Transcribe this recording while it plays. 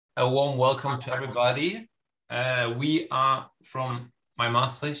a warm welcome to everybody. We are from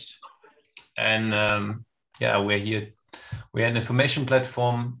Maastricht, and we're here. We're an information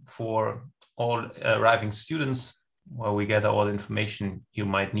platform for all arriving students, where we gather all the information you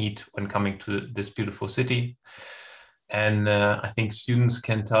might need when coming to this beautiful city. And I think students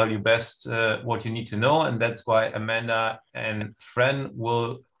can tell you best what you need to know, and that's why Amanda and Fran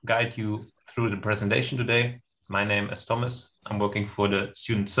will guide you through the presentation today. My name is Thomas. I'm working for the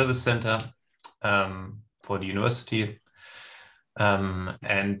Student Service Center for the university.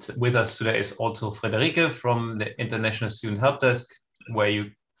 And with us today is also Friederike from the International Student Help Desk, where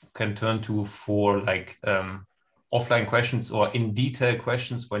you can turn to for like offline questions or in detail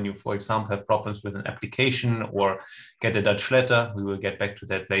questions when you, for example, have problems with an application or get a Dutch letter. We will get back to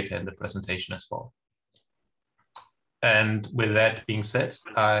that later in the presentation as well. And with that being said,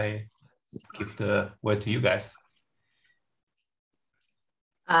 I give the word to you guys.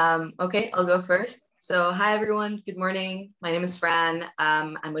 Okay, I'll go first. So hi everyone, good morning. My name is Fran.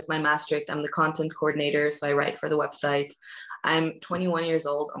 I'm with Maastricht. I'm the content coordinator, so I write for the website. I'm 21 years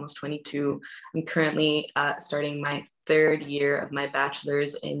old, almost 22. I'm currently starting my third year of my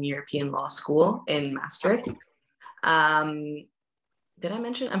bachelor's in European Law School in Maastricht. Did I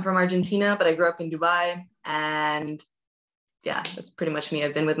mention I'm from Argentina, but I grew up in Dubai, and yeah, that's pretty much me.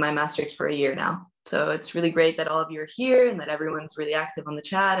 I've been with Maastricht for a year now. So it's really great that all of you are here and that everyone's really active on the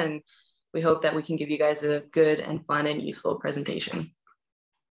chat, and we hope that we can give you guys a good and fun and useful presentation.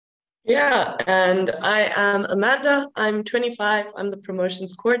 Yeah, and I am Amanda. I'm 25. I'm the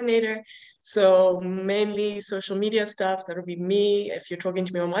promotions coordinator. So mainly social media stuff, that'll be me. If you're talking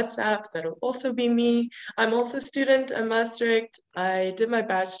to me on WhatsApp, that'll also be me. I'm also a student at Maastricht. I did my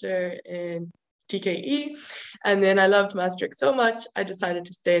bachelor in TKE, and then I loved Maastricht so much, I decided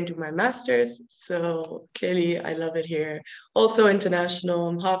to stay and do my master's. So clearly I love it here. Also international,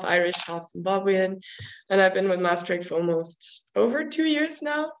 I'm half Irish, half Zimbabwean, and I've been with Maastricht for almost over 2 years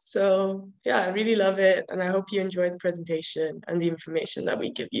now. So yeah, I really love it, and I hope you enjoy the presentation and the information that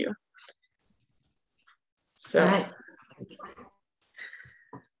we give you. So. Right.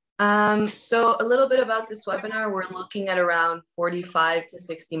 So a little bit about this webinar. We're looking at around 45 to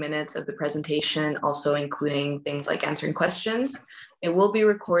 60 minutes of the presentation, also including things like answering questions. It will be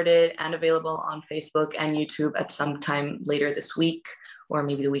recorded and available on Facebook and YouTube at some time later this week, or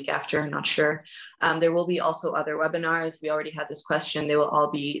maybe the week after, I'm not sure. There will be also other webinars. We already had this question. They will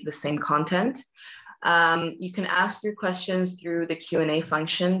all be the same content. You can ask your questions through the Q&A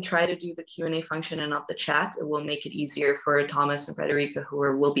function. Try to do the Q&A function and not the chat. It will make it easier for Thomas and Friederike,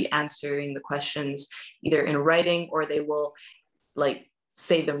 who will be answering the questions either in writing, or they will like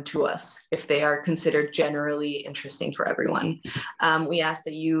say them to us if they are considered generally interesting for everyone. We ask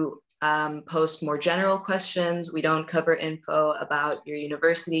that you post more general questions. We don't cover info about your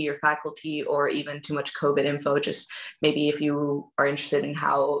university, your faculty, or even too much COVID info. Just maybe if you are interested in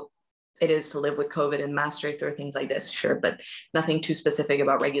how it is to live with COVID in Maastricht or things like this, sure, but nothing too specific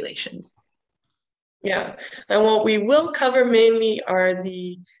about regulations. Yeah, and what we will cover mainly are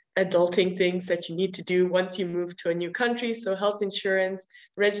the adulting things that you need to do once you move to a new country. So health insurance,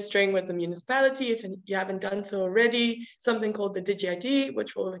 registering with the municipality if you haven't done so already, something called the DigiD,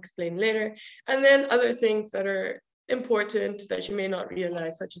 which we'll explain later, and then other things that are important that you may not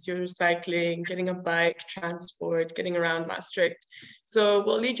realize, such as your recycling, getting a bike, transport, getting around Maastricht. So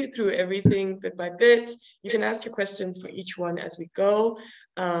we'll lead you through everything bit by bit. You can ask your questions for each one as we go.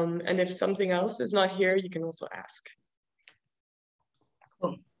 And if something else is not here, you can also ask.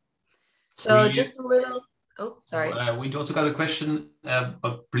 Cool. So just a little, oh, sorry. We also got a question,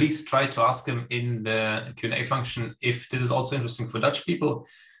 but please try to ask them in the Q&A function if this is also interesting for Dutch people.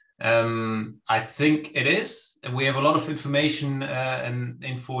 I think it is. We have a lot of information and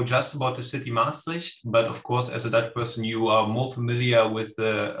info just about the city Maastricht, but of course, as a Dutch person, you are more familiar with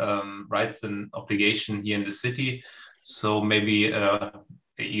the rights and obligation here in the city. So maybe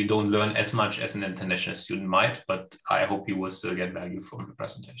you don't learn as much as an international student might, but I hope you will still get value from the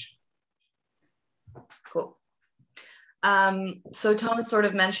presentation. Cool. So Thomas sort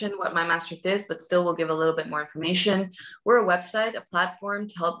of mentioned what Maastricht is, but still we'll give a little bit more information. We're a website, a platform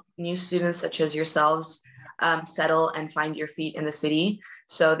to help new students such as yourselves settle and find your feet in the city.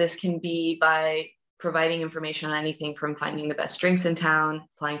 So this can be by providing information on anything from finding the best drinks in town,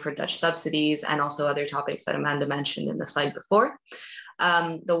 applying for Dutch subsidies, and also other topics that Amanda mentioned in the slide before.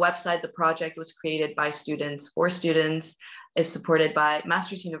 The website, the project was created by students for students, is supported by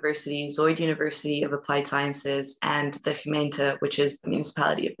Maastricht University, Zoid University of Applied Sciences, and the Gemeente, which is the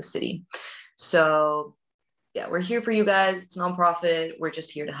municipality of the city. So yeah, we're here for you guys. It's nonprofit. We're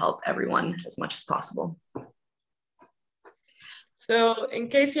just here to help everyone as much as possible. So in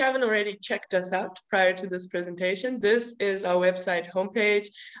case you haven't already checked us out prior to this presentation, this is our website homepage.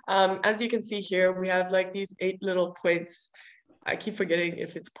 As you can see here, we have like these 8 little points. I keep forgetting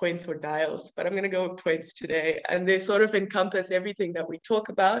if it's points or dials, but I'm going to go with points today. And they sort of encompass everything that we talk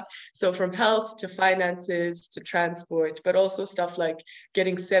about. So from health to finances to transport, but also stuff like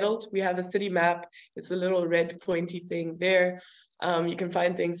getting settled. We have a city map. It's a little red pointy thing there. You can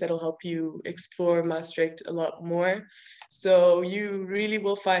find things that'll help you explore Maastricht a lot more. So you really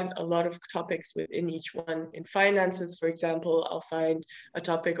will find a lot of topics within each one. In finances, for example, I'll find a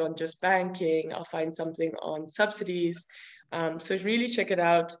topic on just banking. I'll find something on subsidies. So really check it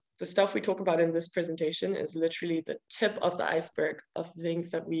out. The stuff we talk about in this presentation is literally the tip of the iceberg of the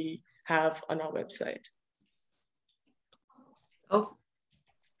things that we have on our website. Oh.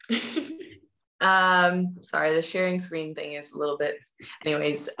 Sorry, the sharing screen thing is a little bit,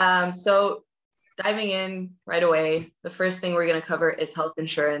 anyways. So diving in right away, the first thing we're going to cover is health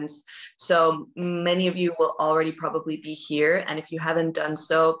insurance. So many of you will already probably be here. And if you haven't done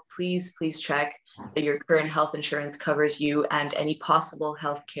so, please check that your current health insurance covers you and any possible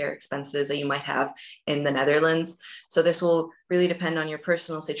healthcare expenses that you might have in the Netherlands. So this will really depend on your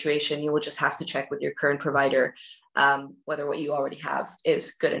personal situation. You will just have to check with your current provider whether what you already have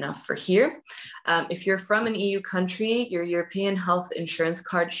is good enough for here. If you're from an EU country, your European health insurance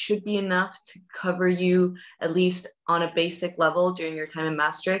card should be enough to cover you at least on a basic level during your time in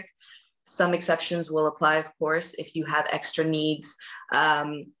Maastricht. Some exceptions will apply, of course. If you have extra needs,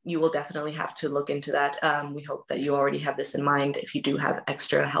 you will definitely have to look into that. We hope that you already have this in mind if you do have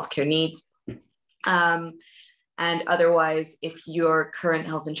extra healthcare needs. And otherwise, if your current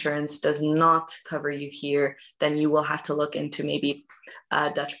health insurance does not cover you here, then you will have to look into maybe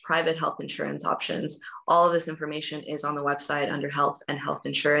Dutch private health insurance options. All of this information is on the website under health and health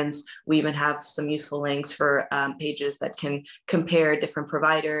insurance. We even have some useful links for pages that can compare different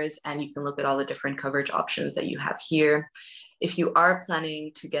providers, and you can look at all the different coverage options that you have here. If you are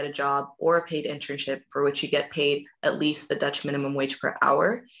planning to get a job or a paid internship for which you get paid at least the Dutch minimum wage per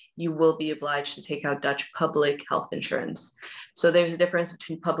hour, you will be obliged to take out Dutch public health insurance. So there's a difference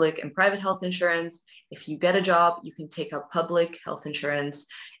between public and private health insurance. If you get a job, you can take out public health insurance.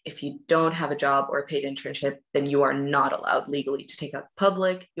 If you don't have a job or a paid internship, then you are not allowed legally to take out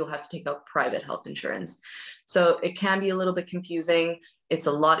public. You'll have to take out private health insurance. So it can be a little bit confusing. It's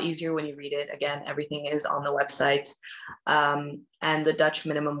a lot easier when you read it. Again, everything is on the website. And the Dutch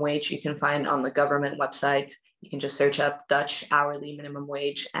minimum wage you can find on the government website. You can just search up Dutch hourly minimum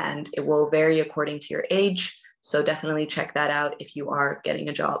wage, and it will vary according to your age. So definitely check that out if you are getting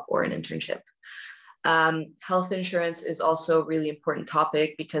a job or an internship. Health insurance is also a really important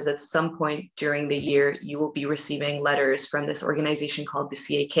topic because at some point during the year, you will be receiving letters from this organization called the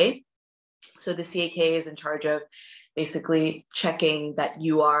CAK. So the CAK is in charge of basically checking that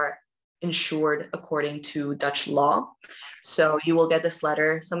you are insured according to Dutch law. So you will get this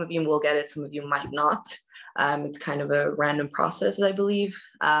letter. Some of you will get it, some of you might not. It's kind of a random process, I believe,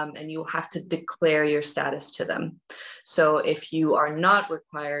 and you'll have to declare your status to them. So if you are not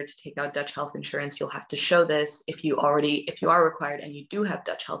required to take out Dutch health insurance, you'll have to show this. If you are required and you do have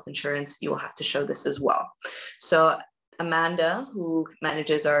Dutch health insurance, you will have to show this as well. So Amanda, who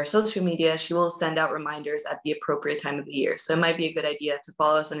manages our social media, she will send out reminders at the appropriate time of the year. So it might be a good idea to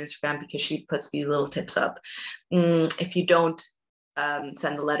follow us on Instagram because she puts these little tips up. If you don't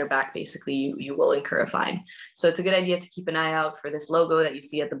send the letter back, basically you will incur a fine. So it's a good idea to keep an eye out for this logo that you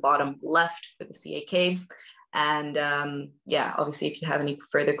see at the bottom left for the CAK. And yeah, obviously, if you have any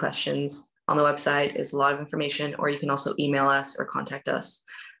further questions, on the website is a lot of information, or you can also email us or contact us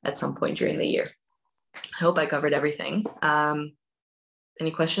at some point during the year. I hope I covered everything.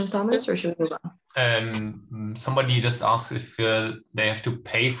 Any questions, Thomas, or should we move on? Somebody just asked if they have to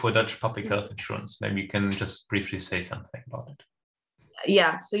pay for Dutch public health insurance. Maybe you can just briefly say something about it.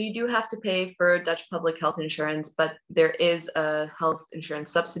 Yeah, so you do have to pay for Dutch public health insurance, but there is a health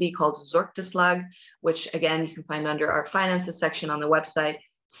insurance subsidy called Zorgtoeslag, which again, you can find under our finances section on the website.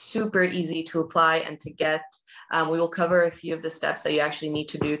 Super easy to apply and to get. We will cover a few of the steps that you actually need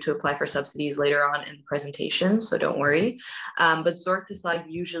to do to apply for subsidies later on in the presentation, so don't worry. But Zorgtoeslag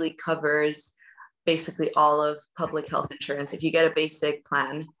usually covers basically all of public health insurance. If you get a basic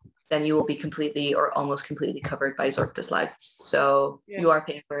plan, then you will be completely or almost completely covered by Zorgtoeslag. So yeah, you are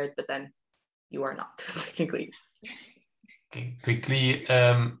paying for it, but then you are not technically. Okay, quickly,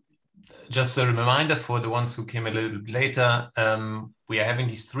 just a reminder for the ones who came a little bit later, we are having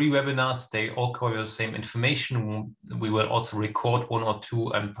these 3 webinars. They all cover the same information. We will also record 1 or 2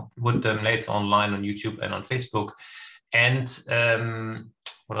 and put them later online on YouTube and on Facebook. And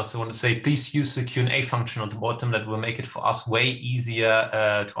what else I want to say? Please use the Q&A function at the bottom. That will make it for us way easier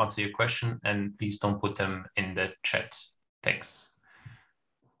to answer your question. And please don't put them in the chat. Thanks.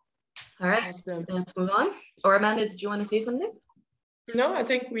 All right, Awesome. let's move on. Or Amanda, did you want to say something? No, I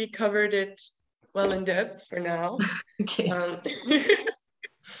think we covered it well in depth for now. Okay.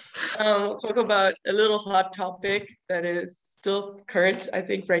 We'll talk about a little hot topic that is still current, I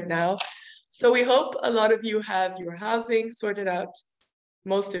think, right now. So we hope a lot of you have your housing sorted out.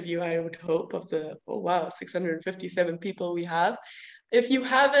 Most of you, I would hope, of the, oh wow, 657 people we have. If you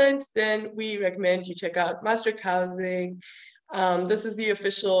haven't, then we recommend you check out Maastricht Housing. This is the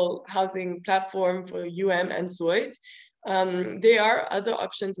official housing platform for and Zoid. There are other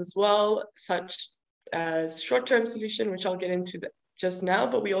options as well, such as short-term solution, which I'll get into just now,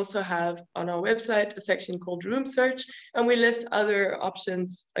 but we also have on our website a section called room search, and we list other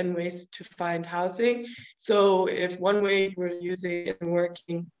options and ways to find housing. So if one way we're using it and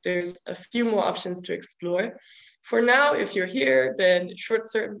working, there's a few more options to explore. For now, if you're here, then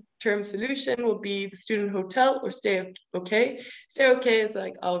short-term solution will be the student hotel or Stay OK. Stay OK is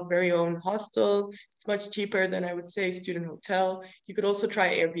like our very own hostel. It's much cheaper than, I would say, student hotel. You could also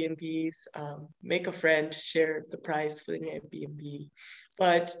try Airbnbs, make a friend, share the price for the Airbnb.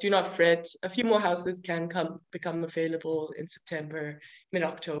 But do not fret, a few more houses can become available in September,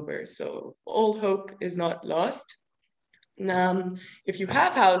 mid-October. So all hope is not lost. Now, if you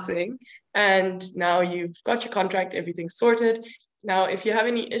have housing and now you've got your contract, everything's sorted. Now, if you have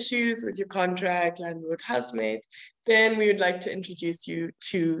any issues with your contract, landlord, housemate, then we would like to introduce you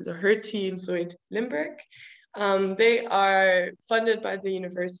to the HER team, Zoid Limburg. They are funded by the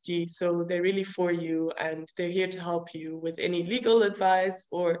university, so they're really for you, and they're here to help you with any legal advice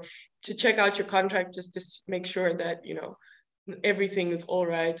or to check out your contract just to make sure that, you know, everything is all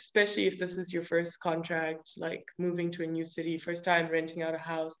right, especially if this is your first contract, like moving to a new city, first time renting out a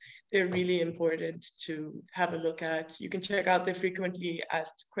house. They're really important to have a look at. You can check out their frequently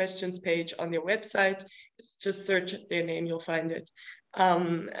asked questions page on their website. It's just search their name, you'll find it.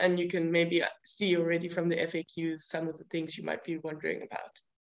 And you can maybe see already from the FAQs some of the things you might be wondering about.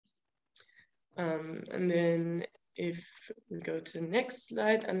 And then if we go to the next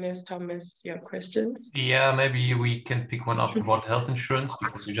slide, unless Thomas, you have questions? Yeah, maybe we can pick one up about health insurance,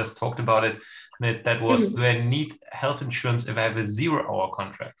 because we just talked about it. That was, do I need health insurance if I have a 0-hour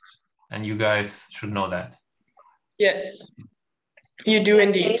contract? And you guys should know that. Yes, you do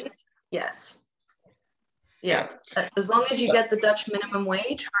indeed. Yes. Yeah, as long as you get the Dutch minimum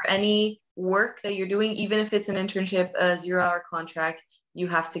wage for any work that you're doing, even if it's an internship, a 0-hour contract, you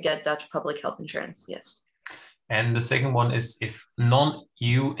have to get Dutch public health insurance, yes. And the second one is if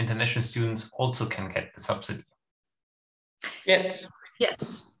non-EU international students also can get the subsidy. Yes.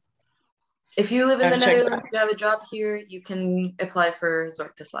 Yes. If you live in the Netherlands, you have a job here, you can apply for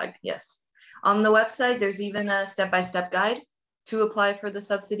Zorgtoeslag, yes. On the website, there's even a step-by-step guide to apply for the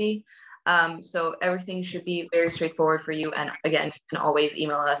subsidy. So everything should be very straightforward for you. And again, you can always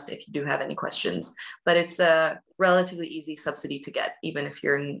email us if you do have any questions, but it's a relatively easy subsidy to get, even if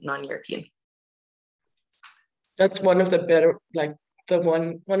you're non-European. That's one of the better, like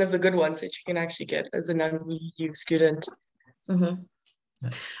one of the good ones that you can actually get as a non-EU student. Mm-hmm.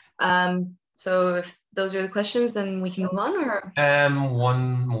 Yeah. So if those are the questions, then we can move on, or?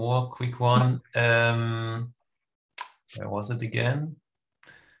 One more quick one. Where was it again?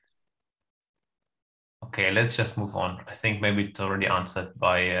 Okay, let's just move on. I think maybe it's already answered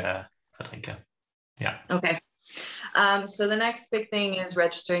by Frederica. Yeah. Okay. So the next big thing is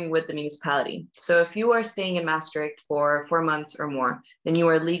registering with the municipality. So if you are staying in Maastricht for 4 months or more, then you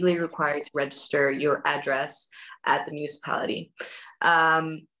are legally required to register your address at the municipality.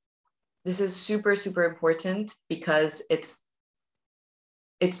 This is super, super important because it's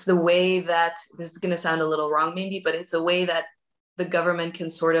the way that, this is going to sound a little wrong maybe, but it's a way that the government can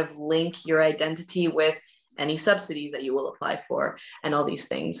sort of link your identity with any subsidies that you will apply for and all these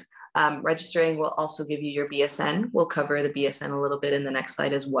things. Registering will also give you your BSN. We'll cover the BSN a little bit in the next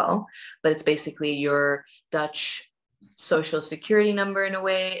slide as well, but it's basically your Dutch social security number in a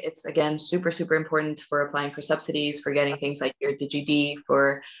way. It's again, super, super important for applying for subsidies, for getting things like your DigiD,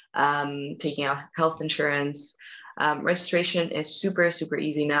 for taking out health insurance. Registration is super, super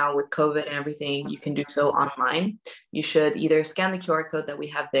easy now with COVID and everything. You can do so online. You should either scan the QR code that we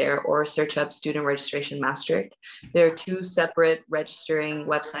have there or search up Student Registration Maastricht. There are 2 separate registering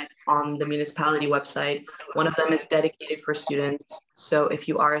websites on the municipality website. One of them is dedicated for students. So if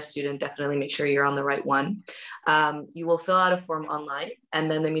you are a student, definitely make sure you're on the right one. You will fill out a form online,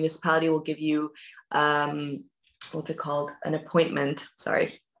 and then the municipality will give you, what's it called? An appointment,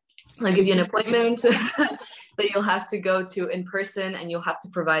 sorry. I'll give you an appointment that you'll have to go to in person, and you'll have to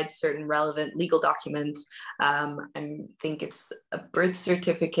provide certain relevant legal documents. I think it's a birth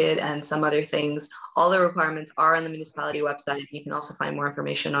certificate and some other things. All the requirements are on the municipality website. You can also find more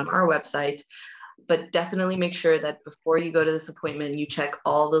information on our website, but definitely make sure that before you go to this appointment, you check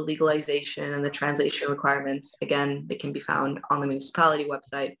all the legalization and the translation requirements. Again, they can be found on the municipality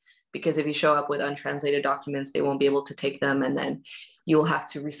website, because if you show up with untranslated documents, they won't be able to take them, and then you will have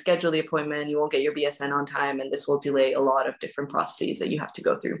to reschedule the appointment. You won't get your BSN on time, and this will delay a lot of different processes that you have to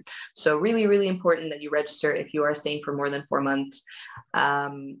go through. So really, really important that you register if you are staying for more than 4 months.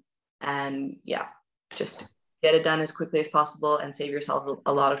 And yeah, just get it done as quickly as possible and save yourself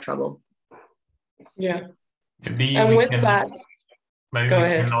a lot of trouble. Yeah. Maybe and we with can, that, maybe go we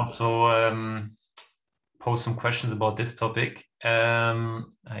ahead. can also pose some questions about this topic.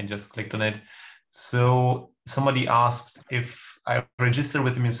 I just clicked on it. So somebody asked if I registered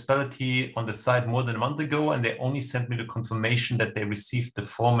with the municipality on the site more than a month ago and they only sent me the confirmation that they received the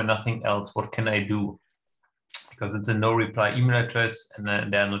form and nothing else. What can I do? Because it's a no reply email address, and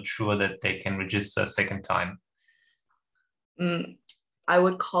they're not sure that they can register a second time. I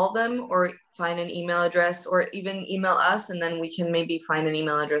would call them or find an email address, or even email us, and then we can maybe find an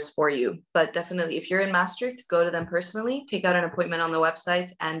email address for you. But definitely, if you're in Maastricht, go to them personally, take out an appointment on the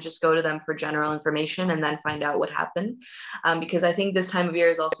website, and just go to them for general information and then find out what happened. Because I think this time of year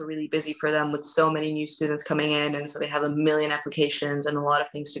is also really busy for them with so many new students coming in. And so they have a million applications and a lot of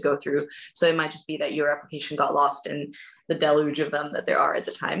things to go through. So it might just be that your application got lost in the deluge of them that there are at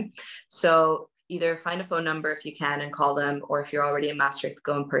the time. So either find a phone number if you can and call them, or if you're already in Maastricht,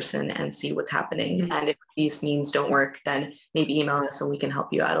 go in person and see what's happening. And if these means don't work, then maybe email us and we can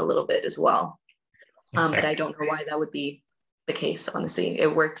help you out a little bit as well. Exactly. But I don't know why that would be the case, honestly.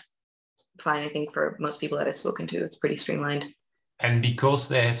 It worked fine, I think, for most people that I've spoken to. It's pretty streamlined. And because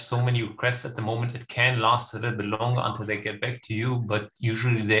they have so many requests at the moment, it can last a little bit longer until they get back to you. But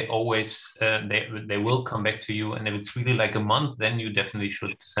usually they always, they will come back to you. And if it's really like a month, then you definitely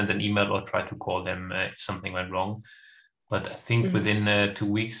should send an email or try to call them if something went wrong. But I think within 2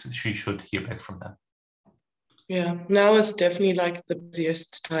 weeks, she should hear back from them. Yeah, now is definitely like the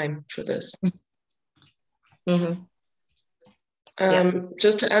busiest time for this.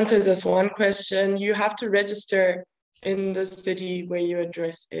 Just to answer this one question, you have to register in the city where your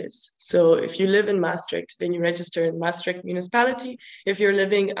address is. So if you live in Maastricht, then you register in Maastricht municipality. If you're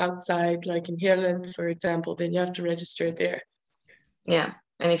living outside, like in Heerlen, for example, then you have to register there. Yeah,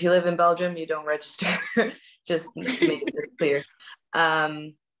 and if you live in Belgium, you don't register, just to make this clear.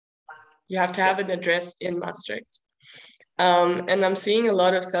 You have to have an address in Maastricht. And I'm seeing a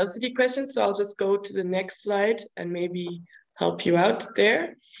lot of subsidy questions, so I'll just go to the next slide and maybe help you out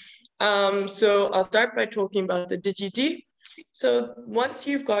there. So I'll start by talking about the DigiD. So once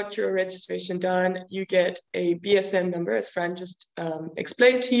you've got your registration done, you get a BSN number, as Fran just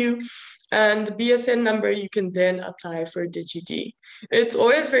explained to you. And the BSN number, you can then apply for DigiD. It's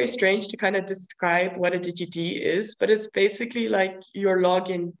always very strange to kind of describe what a DigiD is, but it's basically like your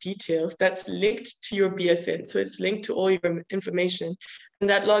login details that's linked to your BSN. So it's linked to all your information. And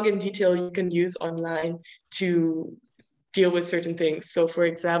that login detail you can use online to deal with certain things. So for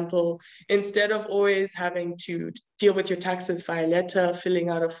example, instead of always having to deal with your taxes via letter, filling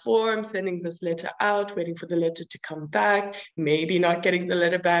out a form, sending this letter out, waiting for the letter to come back, maybe not getting the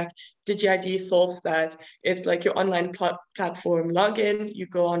letter back, DigiD solves that. It's like your online platform login. You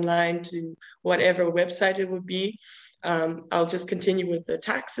go online to whatever website it would be. I'll just continue with the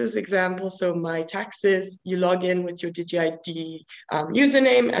taxes example. So my taxes, you log in with your DigiD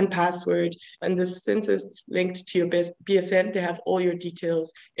username and password. And this, since it's linked to your BSN, they have all your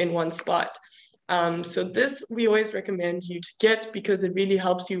details in one spot. So this we always recommend you to get because it really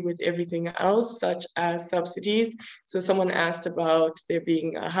helps you with everything else, such as subsidies. So someone asked about there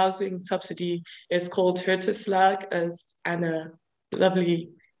being a housing subsidy. It's called Huurtoeslag, as Anna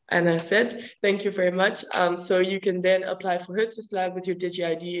said. Thank you very much. So you can then apply for Huurtoeslag with your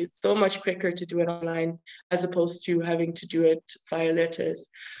DigiD. It's so much quicker to do it online as opposed to having to do it via letters.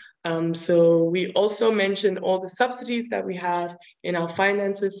 So we also mentioned all the subsidies that we have in our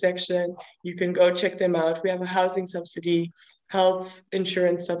finances section. You can go check them out. We have a housing subsidy, health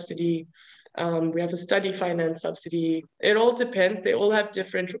insurance subsidy. We have a study finance subsidy. It all depends. They all have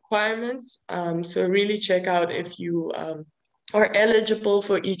different requirements. So really check out if you are eligible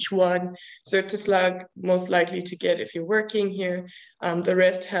for each one. Huurtoeslag, most likely to get if you're working here. The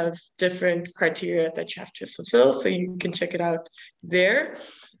rest have different criteria that you have to fulfill, so you can check it out there.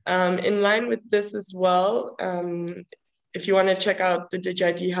 In line with this as well, if you want to check out the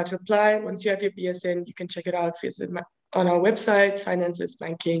DigiD, how to apply, once you have your BSN, you can check it out, on our website, finances,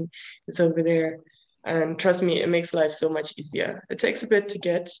 banking, it's over there. And trust me, it makes life so much easier. It takes a bit to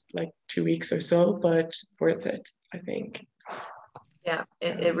get, like 2 weeks or so, but worth it, I think. Yeah,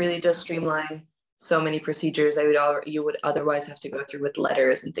 it really does streamline so many procedures you would otherwise have to go through with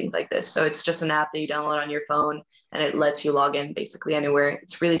letters and things like this. So it's just an app that you download on your phone, and it lets you log in basically anywhere.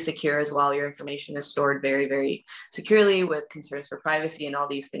 It's really secure as well. Your information is stored very, very securely with concerns for privacy and all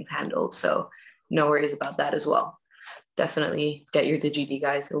these things handled. So no worries about that as well. Definitely get your DigiD,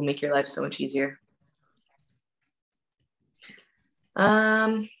 guys. It will make your life so much easier.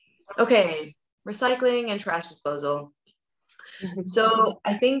 Okay, recycling and trash disposal. So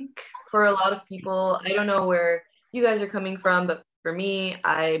I think for a lot of people, I don't know where you guys are coming from, but for me,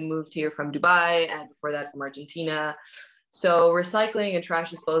 I moved here from Dubai and before that from Argentina. So recycling and trash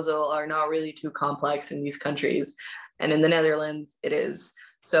disposal are not really too complex in these countries. And in the Netherlands, it is.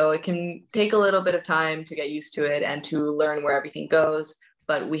 So it can take a little bit of time to get used to it and to learn where everything goes.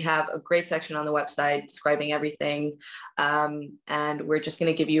 But we have a great section on the website describing everything. And we're just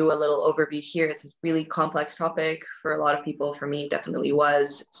going to give you a little overview here. It's a really complex topic for a lot of people. For me, it definitely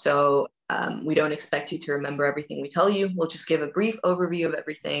was. So we don't expect you to remember everything we tell you. We'll just give a brief overview of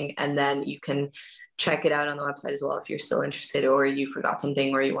everything, and then you can check it out on the website as well if you're still interested or you forgot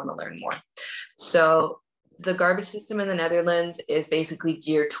something or you want to learn more. So the garbage system in the Netherlands is basically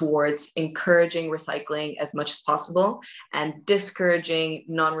geared towards encouraging recycling as much as possible and discouraging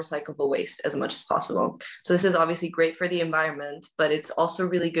non-recyclable waste as much as possible. So this is obviously great for the environment, but it's also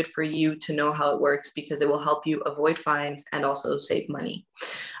really good for you to know how it works because it will help you avoid fines and also save money.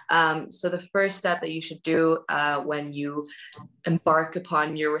 So the first step that you should do when you embark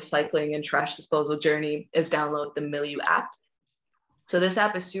upon your recycling and trash disposal journey is download the Milieu app. So this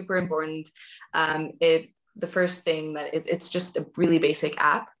app is super important. The first thing that it's just a really basic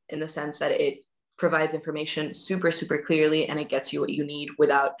app in the sense that it provides information super, super clearly, and it gets you what you need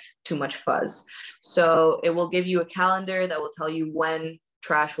without too much fuzz. So it will give you a calendar that will tell you when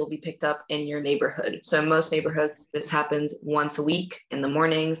trash will be picked up in your neighborhood. So in most neighborhoods, this happens once a week in the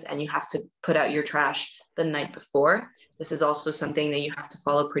mornings, and you have to put out your trash the night before. This is also something that you have to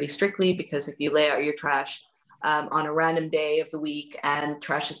follow pretty strictly, because if you lay out your trash on a random day of the week and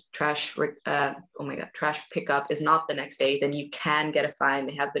trash pickup is not the next day, then you can get a fine.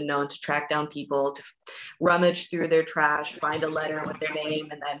 They have been known to track down people, to rummage through their trash, find a letter with their name,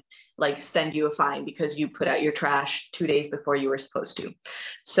 and then like send you a fine because you put out your trash 2 days before you were supposed to.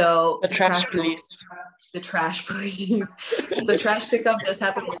 So the trash police. The trash police. So trash pickup does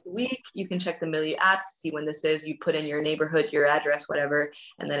happen once a week. You can check the Milieu app to see when this is. You put in your neighborhood, your address, whatever,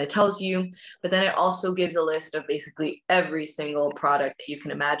 and then it tells you. But then it also gives a list of basically every single product that you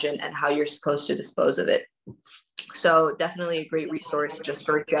can imagine and how you're supposed to dispose of it. So definitely a great resource just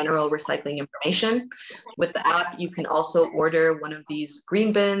for general recycling information. With the app, you can also order one of these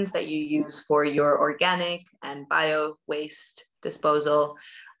green bins that you use for your organic and bio waste disposal.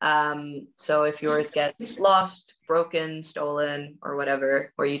 So if yours gets lost, broken, stolen, or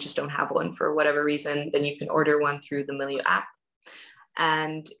whatever, or you just don't have one for whatever reason, then you can order one through the Milieu app.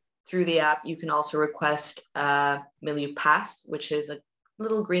 And through the app, you can also request a Milieu Pass, which is a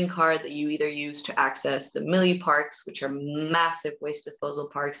little green card that you either use to access the Milieu parks, which are massive waste disposal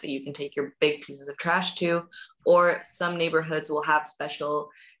parks that you can take your big pieces of trash to, or some neighborhoods will have special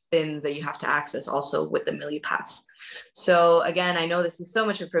bins that you have to access also with the Milieu Pass. So again, I know this is so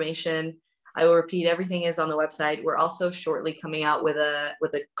much information. I will repeat, everything is on the website. We're also shortly coming out with a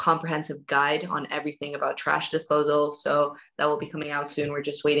comprehensive guide on everything about trash disposal. So that will be coming out soon. We're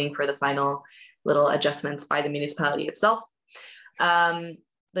just waiting for the final little adjustments by the municipality itself. The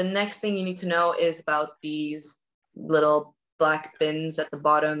next thing you need to know is about these little black bins at the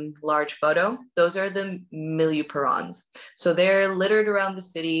bottom, large photo. Those are the Milieu perrons. So they're littered around the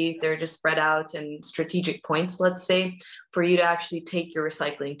city. They're just spread out in strategic points, let's say, for you to actually take your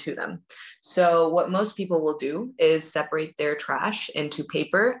recycling to them. So what most people will do is separate their trash into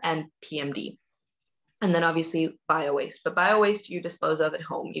paper and PMD. And then obviously bio-waste. But bio-waste you dispose of at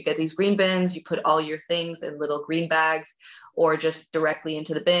home. You get these green bins, you put all your things in little green bags, or just directly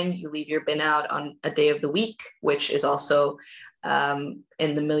into the bin. You leave your bin out on a day of the week, which is also in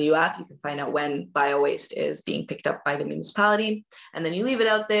the Milieu app. You can find out when bio-waste is being picked up by the municipality. And then you leave it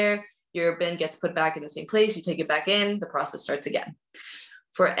out there, your bin gets put back in the same place, you take it back in, the process starts again.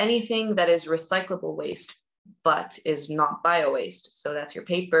 For anything that is recyclable waste, but is not bio-waste, so that's your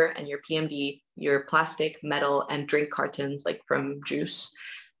paper and your PMD, your plastic, metal, and drink cartons, like from juice,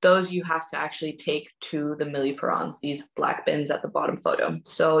 those you have to actually take to the Milieu perrons, these black bins at the bottom photo.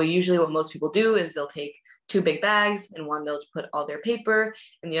 So usually what most people do is they'll take two big bags. In one, they'll put all their paper,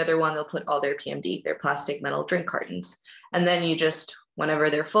 and the other one, they'll put all their PMD, their plastic metal drink cartons. And then you just, whenever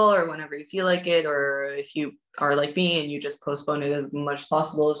they're full or whenever you feel like it, or if you are like me and you just postpone it as much as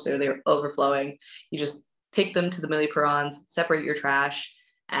possible so they're overflowing, you just take them to the millipurons, separate your trash,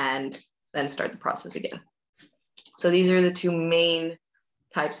 and then start the process again. So these are the two main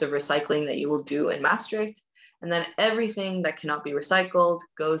types of recycling that you will do in Maastricht. And then everything that cannot be recycled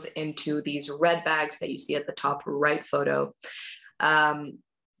goes into these red bags that you see at the top right photo.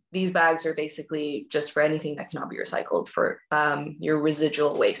 These bags are basically just for anything that cannot be recycled, for your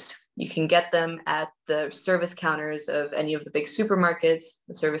residual waste. You can get them at the service counters of any of the big supermarkets.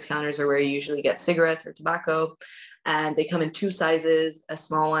 The service counters are where you usually get cigarettes or tobacco, and they come in two sizes, a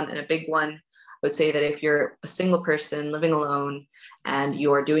small one and a big one. I would say that if you're a single person living alone and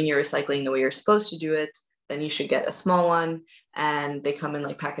you are doing your recycling the way you're supposed to do it, then you should get a small one, and they come in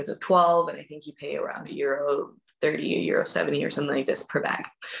like packets of 12, and I think you pay around €1.30, €1.70 or something like this per bag.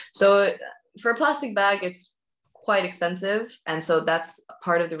 So for a plastic bag, it's quite expensive, and so that's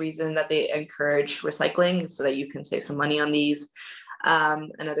part of the reason that they encourage recycling, so that you can save some money on these.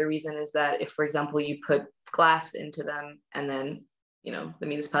 Another reason is that if, for example, you put glass into them and then the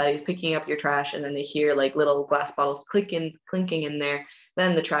municipality is picking up your trash and then they hear like little glass bottles clinking in there,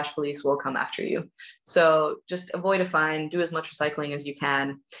 then the trash police will come after you. So just avoid a fine, do as much recycling as you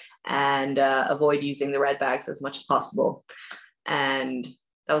can, and avoid using the red bags as much as possible. And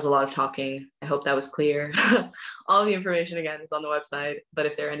that was a lot of talking. I hope that was clear. All the information again is on the website, but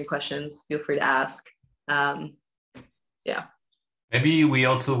if there are any questions, feel free to ask. Yeah. Maybe we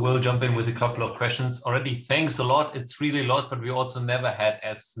also will jump in with a couple of questions already. Thanks a lot. It's really a lot, but we also never had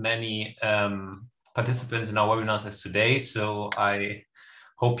as many participants in our webinars as today. So I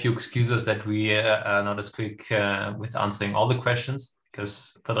hope you excuse us that we are not as quick with answering all the questions,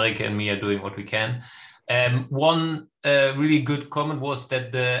 because Frederica and me are doing what we can. One really good comment was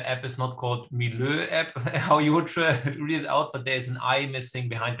that the app is not called Milieu app, how you would read it out, but there's an I missing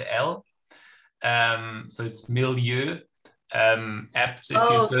behind the L. So it's Milieu. App if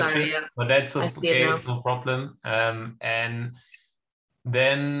you search it, yeah. But that's okay, it's no problem. And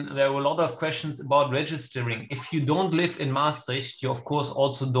then there were a lot of questions about registering. If you don't live in Maastricht, you of course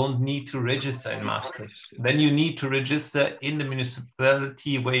also don't need to register in Maastricht. Then you need to register in the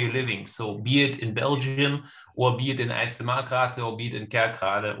municipality where you're living. So be it in Belgium, or be it in IJsselmeerkrate, or be it in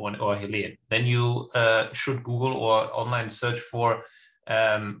Kerkrade or Helene. Then you should Google or online search for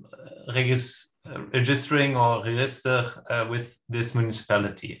registering or register with this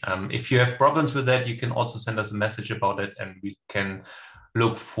municipality. If you have problems with that, you can also send us a message about it and we can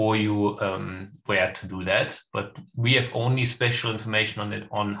look for you where to do that. But we have only special information on it,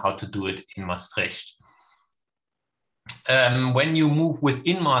 on how to do it in Maastricht. When you move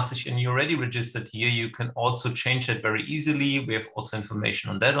within Maastricht and you're already registered here, you can also change that very easily. We have also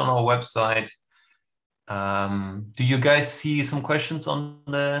information on that on our website. Do you guys see some questions on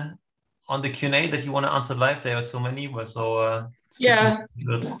the Q&A that you want to answer live? There are so many, so yeah.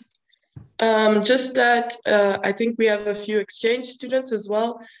 Just that I think we have a few exchange students as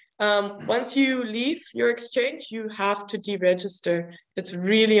well. Once you leave your exchange, you have to deregister. It's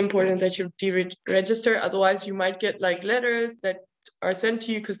really important that you deregister, otherwise you might get like letters that are sent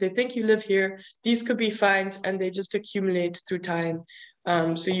to you because they think you live here. These could be fines and they just accumulate through time.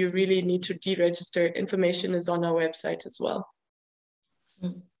 So you really need to deregister. Information is on our website as well.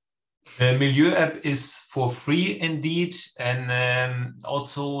 The Milieu app is for free indeed, and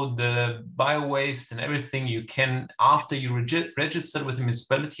also the bio-waste and everything you can, after you register with the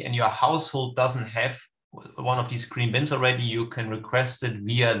municipality and your household doesn't have one of these green bins already, you can request it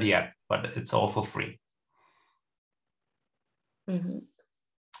via the app, but it's all for free. Mm-hmm.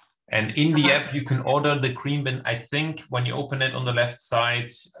 And in the app, you can order the green bin, I think, when you open it on the left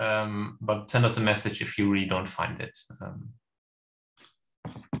side, but send us a message if you really don't find it.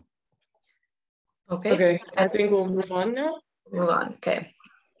 Okay, I think we'll move on now. Move on, okay.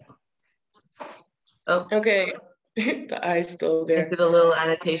 Oh. Okay, the eye's still there. I did a little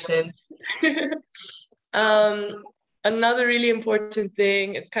annotation. Another really important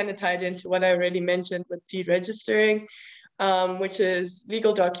thing, it's kind of tied into what I already mentioned with deregistering, which is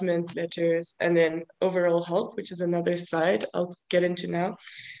legal documents, letters, and then overall help, which is another side I'll get into now.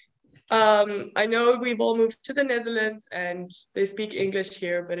 I know we've all moved to the Netherlands and they speak English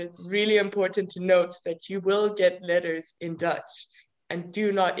here, but it's really important to note that you will get letters in Dutch and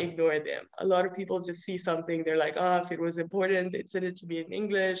do not ignore them. A lot of people just see something, they're like, oh, if it was important, they'd send it to me in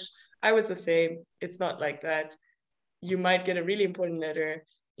English. I was the same. It's not like that. You might get a really important letter.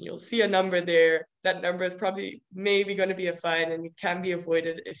 You'll see a number there. That number is probably maybe going to be a fine and it can be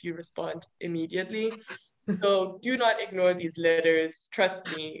avoided if you respond immediately. So do not ignore these letters.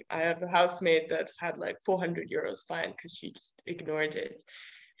 Trust me, I have a housemate that's had like 400 euros fine because she just ignored it.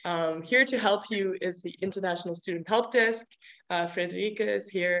 Here to help you is the International Student Help Desk. Frederica is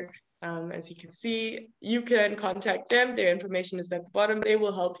here. As you can see, you can contact them. Their information is at the bottom. They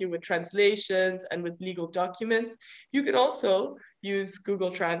will help you with translations and with legal documents. You can also use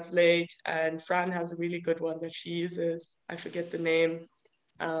Google Translate, and Fran has a really good one that she uses. I forget the name.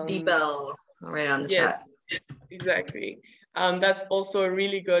 Deepel, right on the chat. Exactly. That's also a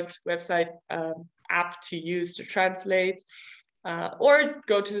really good website app to use to translate. Or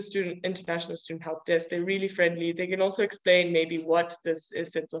go to the International Student Help Desk. They're really friendly. They can also explain maybe what this is,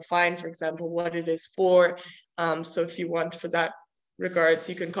 if it's a fine, for example, what it is for. So if you want for that regards,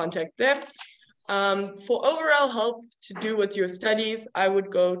 you can contact them. For overall help to do with your studies, I would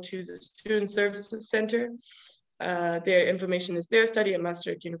go to the Student Services Center. Their information is there, study at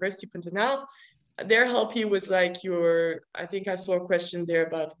Maastricht.nl. They'll help you with like your, I think I saw a question there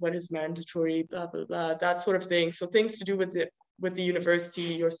about what is mandatory, blah, blah, blah, that sort of thing. So things to do with the university,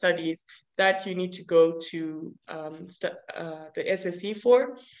 your studies, that you need to go to the SSE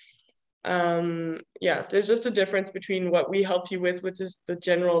for. Yeah, there's just a difference between what we help you with just the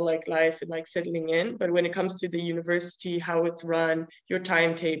general like life and like settling in. But when it comes to the university, how it's run, your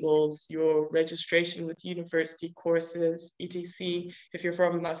timetables, your registration with university courses, etc. If you're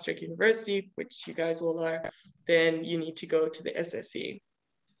from Maastricht University, which you guys all are, then you need to go to the SSE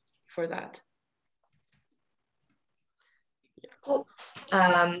for that. Yeah. Cool.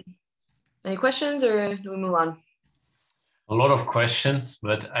 Any questions, or do we move on? A lot of questions,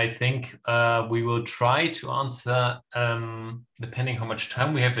 but I think we will try to answer, depending how much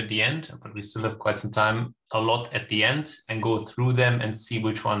time we have at the end, but we still have quite some time, a lot at the end, and go through them and see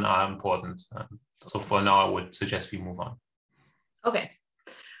which one are important. So for now, I would suggest we move on. Okay.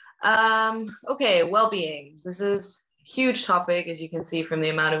 Okay, well-being. This is a huge topic, as you can see from the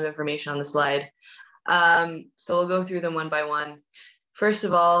amount of information on the slide. So we'll go through them one by one. First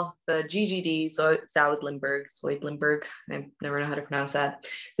of all, the DigiD, Zoidlenberg, I never know how to pronounce that.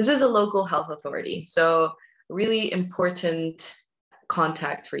 This is a local health authority, so a really important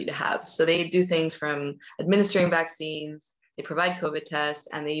contact for you to have. So they do things from administering vaccines, they provide COVID tests,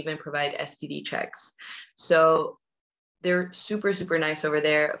 and they even provide STD checks. So they're super, super nice over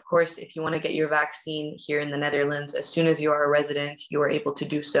there. Of course, if you want to get your vaccine here in the Netherlands, as soon as you are a resident, you are able to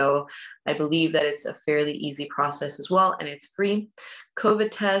do so. I believe that it's a fairly easy process as well, and it's free. COVID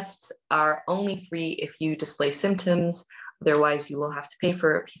tests are only free if you display symptoms. Otherwise, you will have to pay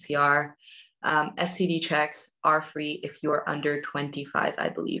for a PCR. STD checks are free if you are under 25, I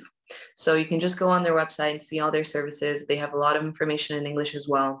believe. So you can just go on their website and see all their services. They have a lot of information in English as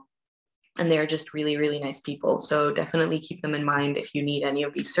well. And they're just really, really nice people. So definitely keep them in mind if you need any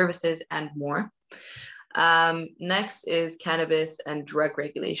of these services and more. Next is cannabis and drug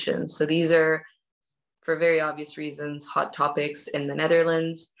regulation. So these are, for very obvious reasons, hot topics in the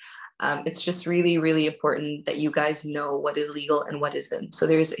Netherlands. It's just really, really important that you guys know what is legal and what isn't. So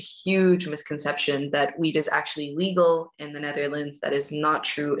there's a huge misconception that weed is actually legal in the Netherlands. That is not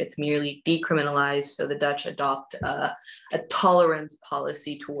true. It's merely decriminalized. So the Dutch adopt a tolerance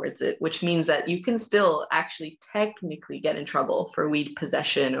policy towards it, which means that you can still actually technically get in trouble for weed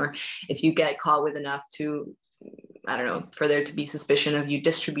possession, or if you get caught with enough to, I don't know, for there to be suspicion of you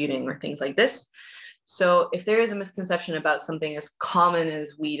distributing or things like this. So if there is a misconception about something as common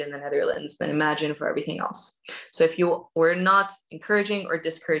as weed in the Netherlands, then imagine for everything else. So if we're not encouraging or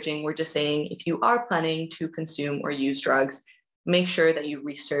discouraging, we're just saying if you are planning to consume or use drugs, make sure that you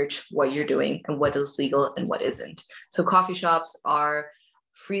research what you're doing and what is legal and what isn't. So coffee shops are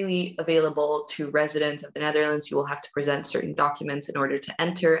freely available to residents of the Netherlands. You will have to present certain documents in order to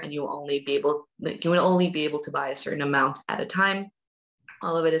enter, and you will only be able to buy a certain amount at a time.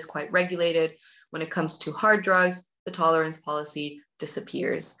 All of it is quite regulated. When it comes to hard drugs, the tolerance policy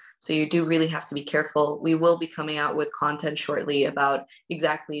disappears. So you do really have to be careful. We will be coming out with content shortly about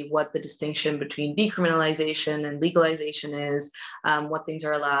exactly what the distinction between decriminalization and legalization is, what things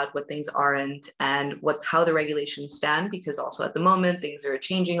are allowed, what things aren't, and how the regulations stand, because also at the moment, things are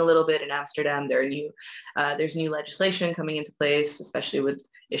changing a little bit in Amsterdam. There's new legislation coming into place, especially with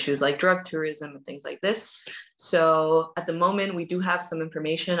issues like drug tourism and things like this. So at the moment, we do have some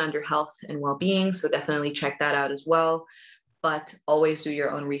information under health and well-being, so definitely check that out as well. But always do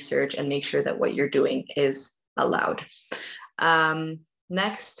your own research and make sure that what you're doing is allowed.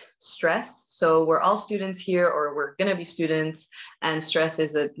 Next, stress. So we're all students here, or we're gonna be students, and stress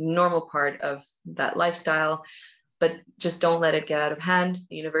is a normal part of that lifestyle, but just don't let it get out of hand.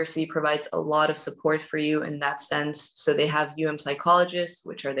 The university provides a lot of support for you in that sense. So they have psychologists,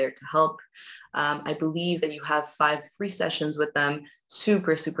 which are there to help. I believe that you have 5 free sessions with them.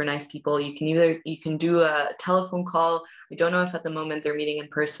 Super, super nice people. You can do a telephone call. I don't know if at the moment they're meeting in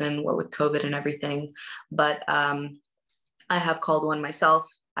person, what with COVID and everything, but I have called one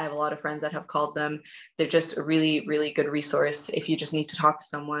myself. I have a lot of friends that have called them. They're just a really, really good resource if you just need to talk to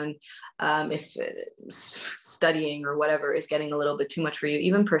someone, if studying or whatever is getting a little bit too much for you,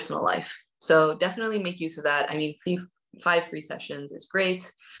 even personal life. So definitely make use of that. I mean, 5 free sessions is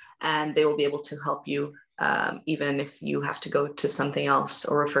great, and they will be able to help you even if you have to go to something else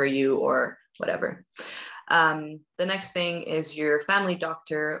or refer you or whatever. The next thing is your family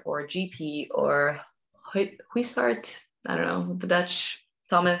doctor or GP or huisarts. I don't know, the Dutch,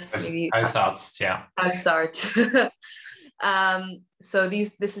 Thomas, maybe. Huisarts, yeah. Huisarts. So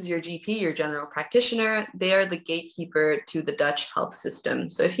this is your GP, your general practitioner. They are the gatekeeper to the Dutch health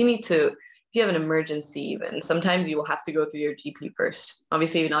system. So if you have an emergency even, sometimes you will have to go through your GP first.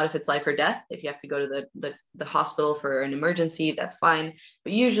 Obviously not if it's life or death. If you have to go to the hospital for an emergency, that's fine.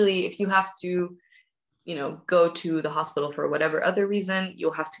 But usually if you have to, go to the hospital for whatever other reason,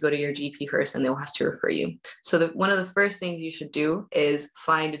 you'll have to go to your GP first and they'll have to refer you. So one of the first things you should do is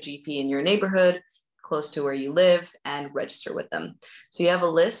find a GP in your neighborhood, close to where you live, and register with them. So you have a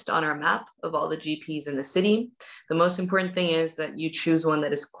list on our map of all the GPs in the city. The most important thing is that you choose one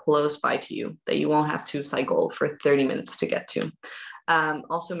that is close by to you, that you won't have to cycle for 30 minutes to get to.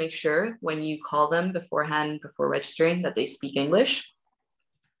 Also make sure when you call them beforehand, before registering, that they speak English.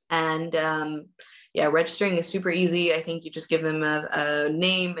 And yeah, registering is super easy. I think you just give them a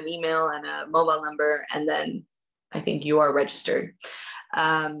name, an email, and a mobile number, and then I think you are registered.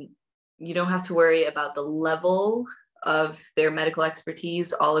 You don't have to worry about the level of their medical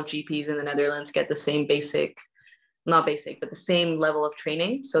expertise. All of GPs in the Netherlands get the same not basic, but the same level of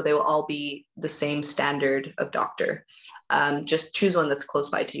training. So they will all be the same standard of doctor. Just choose one that's close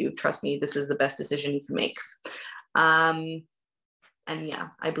by to you. Trust me, this is the best decision you can make. And yeah,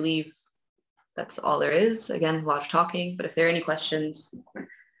 I believe that's all there is. Again, a lot of talking, but if there are any questions,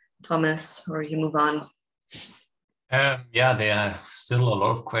 Thomas, or you move on. Yeah, there are still a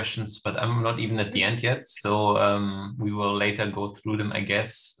lot of questions, but I'm not even at the end yet. So we will later go through them, I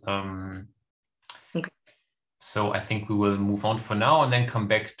guess. Okay. So I think we will move on for now and then come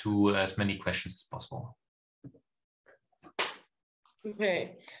back to as many questions as possible.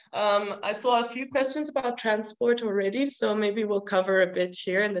 Okay, I saw a few questions about transport already, so maybe we'll cover a bit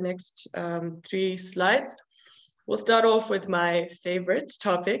here in the next 3 slides. We'll start off with my favorite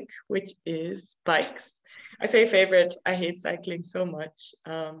topic, which is bikes. I say favorite, I hate cycling so much.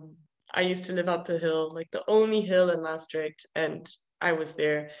 I used to live up the hill, like the only hill in Maastricht, and I was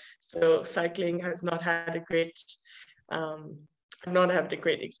there. So cycling has not had a great, I've not had a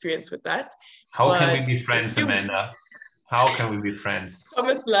great experience with that. How can we be friends, Amanda? How can we be friends?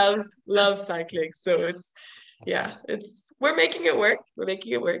 Thomas loves cycling, so we're making it work. We're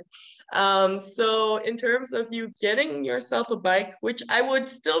making it work. So in terms of you getting yourself a bike, which I would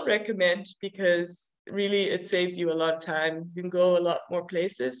still recommend because really it saves you a lot of time. You can go a lot more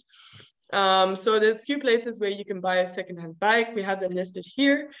places. So there's a few places where you can buy a secondhand bike. We have them listed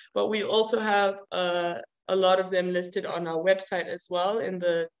here, but we also have a lot of them listed on our website as well. In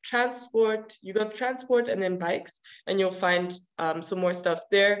the transport, you go to transport and then bikes, and you'll find some more stuff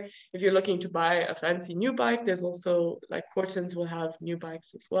there. If you're looking to buy a fancy new bike, there's also like Cortons will have new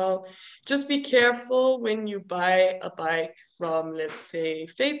bikes as well. Just be careful when you buy a bike from, let's say,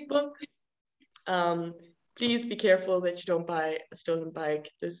 Facebook. Please be careful that you don't buy a stolen bike.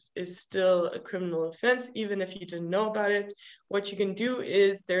 This is still a criminal offense, even if you didn't know about it. What you can do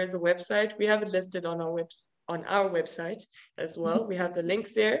is there is a website. We have it listed on our website as well. We have the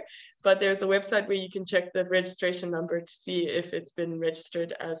link there, but there's a website where you can check the registration number to see if it's been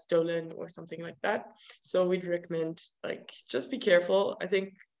registered as stolen or something like that. So we'd recommend just be careful. I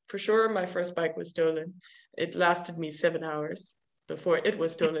think for sure my first bike was stolen. It lasted me 7 hours before it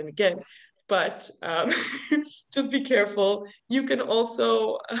was stolen again. But just be careful. You can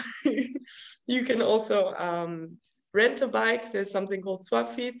also rent a bike. There's something called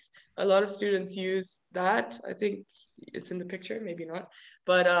Swapfiets. A lot of students use that. I think it's in the picture, maybe not.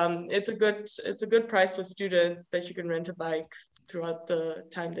 But it's a good price for students that you can rent a bike throughout the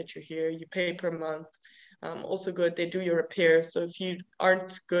time that you're here. You pay per month. Also good, they do your repairs. So if you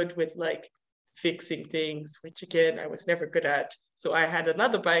aren't good with fixing things, which again, I was never good at. So I had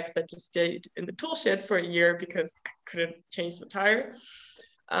another bike that just stayed in the tool shed for a year because I couldn't change the tire.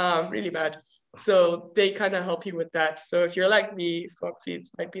 Really bad. So they kind of help you with that. So if you're like me,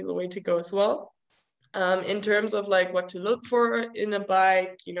 Swapfiets might be the way to go as well. In terms of what to look for in a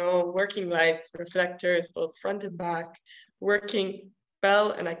bike, working lights, reflectors, both front and back, working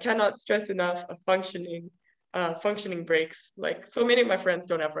bell, and I cannot stress enough a functioning brakes. Like, so many of my friends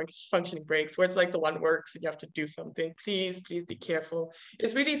don't have functioning brakes, where it's like the one works and you have to do something. Please be careful.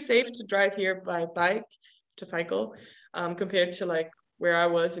 It's really safe to drive here by bike, to cycle, compared to like where I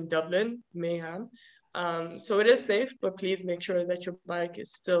was in Dublin, Mayhem. So it is safe, but please make sure that your bike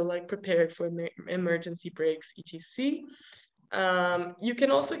is still like prepared for emergency brakes, etc. You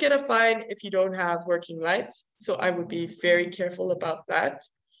can also get a fine if you don't have working lights. So I would be very careful about that.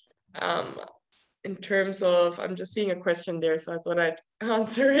 In terms of, I'm just seeing a question there, so I thought I'd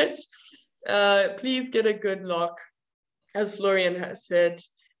answer it. Please get a good lock. As Florian has said,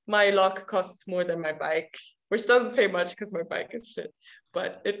 my lock costs more than my bike, which doesn't say much because my bike is shit,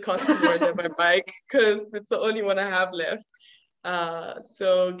 but it costs more than my bike because it's the only one I have left.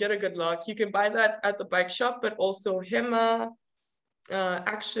 So get a good lock. You can buy that at the bike shop, but also Hema,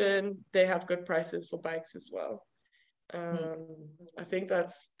 Action, they have good prices for bikes as well. I think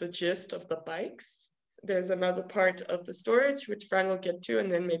that's the gist of the bikes. There's another part of the storage, which Fran will get to,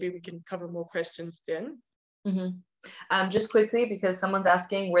 and then maybe we can cover more questions then. Just quickly, because someone's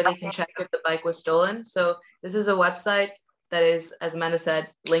asking where they can check if the bike was stolen. So this is a website that is, as Amanda said,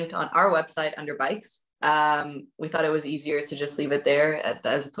 linked on our website under bikes. We thought it was easier to just leave it there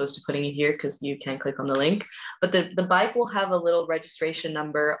as opposed to putting it here because you can't click on the link. But the bike will have a little registration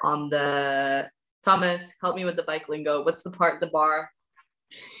number on the... Thomas, help me with the bike lingo. What's the bar?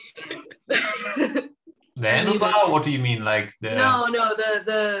 The handlebar? What do you mean? Like the... No,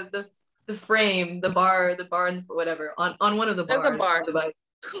 the frame, the bar, and whatever on one of the bars. There's a bar. Of the bike.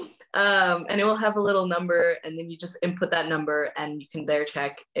 And it will have a little number, and then you just input that number, and you can there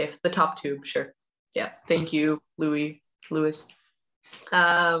check if the top tube. Sure. Yeah. Thank you, Louis. Just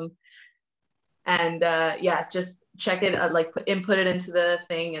check it, input it into the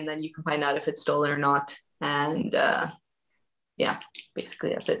thing, and then you can find out if it's stolen or not. And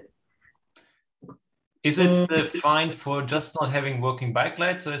basically that's it. Is it the fine for just not having working bike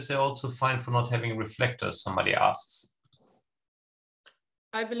lights, or is there also fine for not having reflectors? Somebody asks.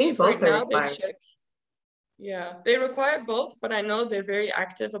 I believe right now they check. Yeah, they require both, but I know they're very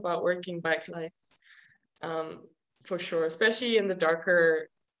active about working bike lights, for sure, especially in the darker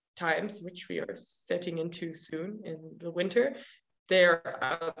times, which we are setting into soon in the winter. They're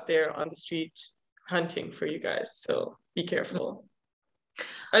out there on the street hunting for you guys, so be careful.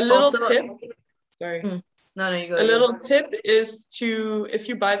 A little tip. Sorry. No, you go. A little tip is to, if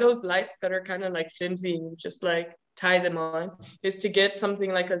you buy those lights that are kind of like flimsy, just like tie them on, is to get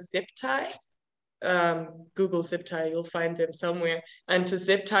something like a zip tie. Google zip tie, you'll find them somewhere, and to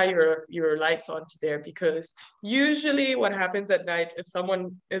zip tie your lights onto there, because usually what happens at night, if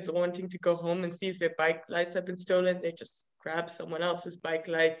someone is wanting to go home and sees their bike lights have been stolen, they just grab someone else's bike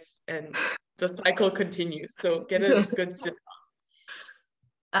lights and the cycle continues. So get a good zip.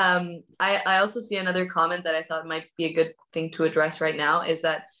 I also see another comment that I thought might be a good thing to address right now, is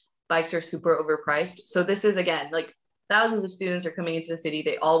that bikes are super overpriced. So this is, again, like thousands of students are coming into the city,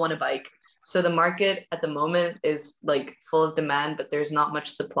 they all want a bike. So the market at the moment is like full of demand, but there's not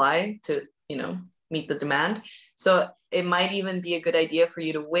much supply to, meet the demand. So it might even be a good idea for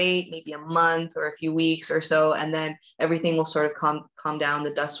you to wait maybe a month or a few weeks or so, and then everything will sort of calm down,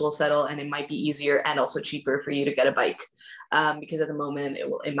 the dust will settle, and it might be easier and also cheaper for you to get a bike. Because at the moment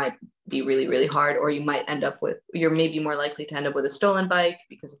it might be really, really hard, or you're maybe more likely to end up with a stolen bike,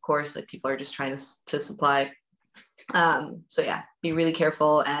 because of course, like, people are just trying to supply. So yeah, be really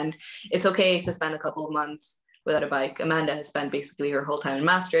careful, and it's okay to spend a couple of months without a bike. Amanda has spent basically her whole time in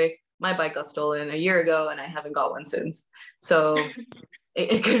Maastricht. My bike got stolen a year ago and I haven't got one since. So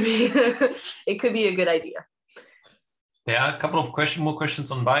it could be it could be a good idea. There are a couple of more questions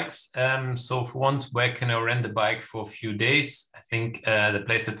on bikes. So for once, where can I rent a bike for a few days? I think the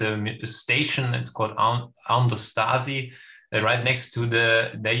place at the station, it's called Stasi, right next to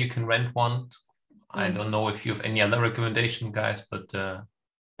there you can rent one. I don't know if you have any other recommendation, guys, but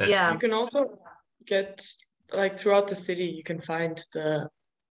you can also get, like, throughout the city, you can find the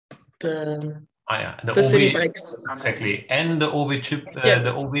city bikes. Exactly. And the OV chip,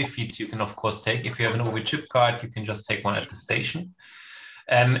 the OV feeds you can of course take. If you have an OV chip card, you can just take one at the station.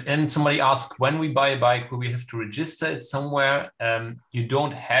 And somebody asked, when we buy a bike, will we have to register it somewhere? You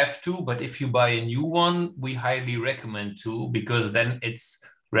don't have to, but if you buy a new one, we highly recommend to, because then it's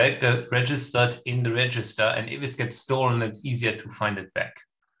registered in the register, and if it gets stolen, it's easier to find it back.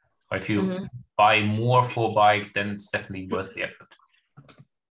 Or if you buy more for a bike, then it's definitely worth the effort.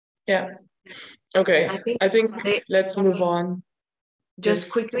 Yeah. Okay. I think let's move on. Just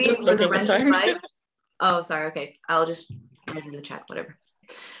quickly, for the rental bike. Oh, sorry. Okay, I'll just write in the chat. Whatever.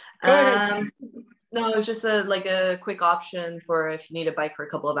 Go ahead. No, it's just like a quick option for if you need a bike for a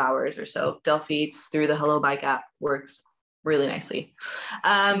couple of hours or so. Delphi's through the Hello Bike app works really nicely.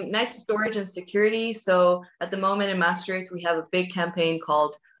 Next, storage and security. So at the moment in Maastricht, we have a big campaign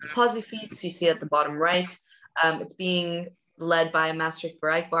called Posifiets. You see at the bottom right. It's being led by Maastricht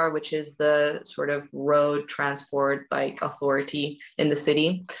Bereikbaar, which is the sort of road transport bike authority in the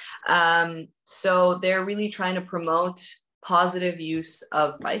city. So they're really trying to promote positive use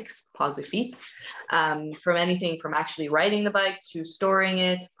of bikes, Posifiets, from anything from actually riding the bike to storing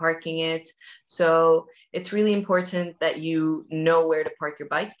it, parking it. So it's really important that you know where to park your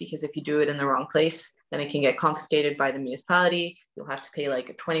bike, because if you do it in the wrong place, then it can get confiscated by the municipality. You'll have to pay like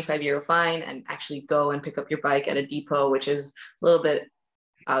a 25 € fine and actually go and pick up your bike at a depot, which is a little bit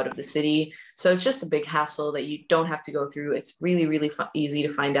out of the city. So it's just a big hassle that you don't have to go through. It's really, really easy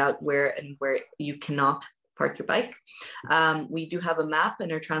to find out where you cannot park your bike. We do have a map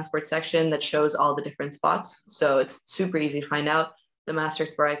in our transport section that shows all the different spots. So it's super easy to find out. The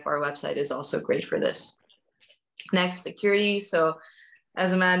Maastricht Bereikbaar website is also great for this. Next, security. So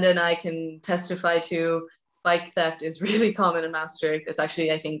as Amanda and I can testify to, bike theft is really common in Maastricht. It's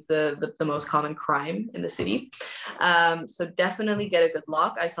actually, I think, the most common crime in the city. So definitely get a good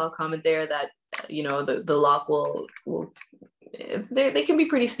lock. I saw a comment there that, you know, the lock will they can be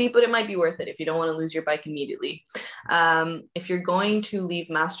pretty steep, but it might be worth it if you don't want to lose your bike immediately. If you're going to leave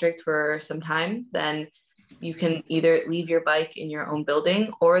Maastricht for some time, then you can either leave your bike in your own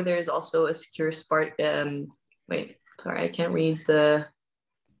building, or there's also a secure spot. Wait, sorry, I can't read the.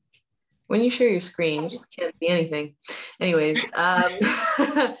 When you share your screen, you just can't see anything. Anyways, so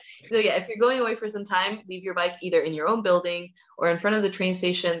yeah, if you're going away for some time, leave your bike either in your own building or in front of the train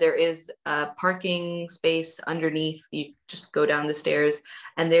station. There is a parking space underneath. You just go down the stairs,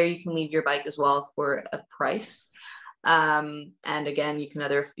 and there you can leave your bike as well for a price. And again, you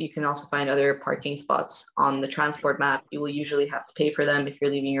can also find other parking spots on the transport map. You will usually have to pay for them if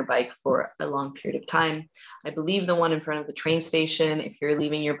you're leaving your bike for a long period of time. I believe the one in front of the train station, if you're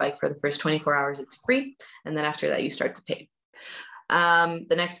leaving your bike for the first 24 hours, it's free. And then after that, you start to pay.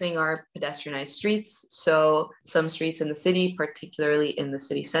 The next thing are pedestrianized streets. So some streets in the city, particularly in the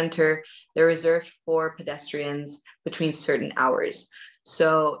city center, they're reserved for pedestrians between certain hours.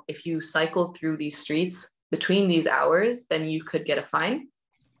 So if you cycle through these streets between these hours, then you could get a fine.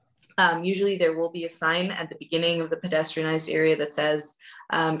 Usually there will be a sign at the beginning of the pedestrianized area that says,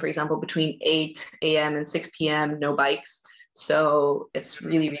 for example, between 8 a.m. and 6 p.m., no bikes. So it's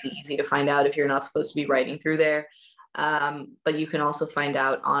really, really easy to find out if you're not supposed to be riding through there. But you can also find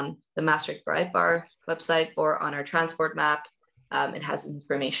out on the Maastricht Bereikbaar website or on our transport map. It has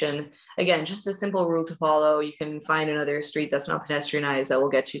information. Again, just a simple rule to follow. You can find another street that's not pedestrianized that will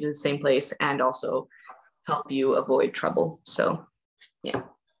get you to the same place and also help you avoid trouble. So, yeah.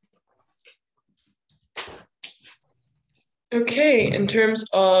 Okay, in terms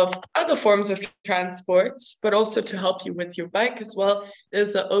of other forms of transport, but also to help you with your bike as well,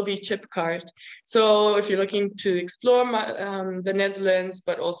 is the OV-chipcard. So if you're looking to explore the Netherlands,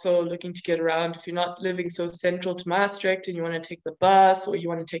 but also looking to get around, if you're not living so central to Maastricht and you want to take the bus or you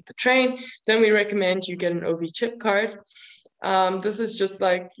want to take the train, then we recommend you get an OV-chipcard. This is just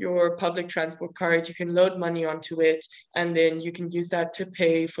like your public transport card. You can load money onto it, and then you can use that to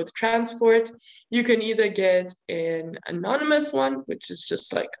pay for the transport. You can either get an anonymous one, which is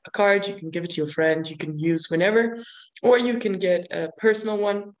just like a card. You can give it to your friend. You can use whenever, or you can get a personal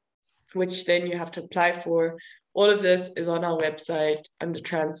one, which then you have to apply for. All of this is on our website under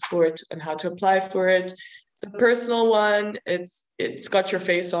transport and how to apply for it. The personal one, it's got your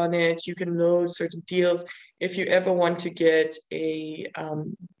face on it. You can load certain deals. If you ever want to get a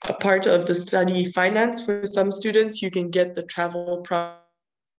part of the study finance for some students, you can get the travel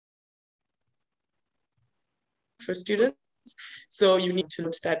for students. So you need to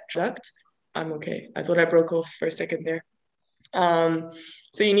load that product. I'm okay. I thought I broke off for a second there.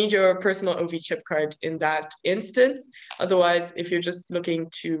 So you need your personal OV-chipcard in that instance. Otherwise, if you're just looking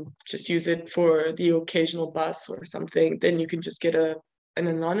to just use it for the occasional bus or something, then you can just get an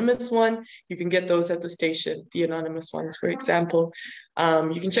anonymous one. You can get those at the station, the anonymous ones, for example.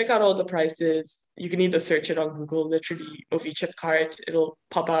 You can check out all the prices. You can either search it on Google, literally OV-chipcard. It'll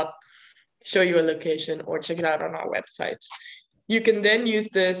pop up, show you a location, or check it out on our website. You can then use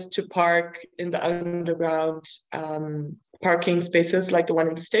this to park in the underground parking spaces like the one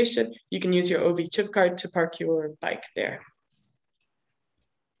in the station. You can use your OV-chipcard to park your bike there.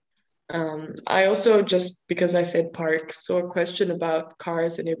 I also, just because I said park, saw a question about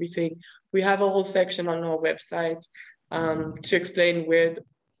cars and everything. We have a whole section on our website to explain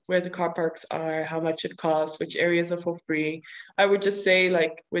where where the car parks are, how much it costs, which areas are for free. I would just say,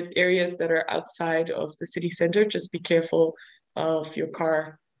 like, with areas that are outside of the city center, just be careful of your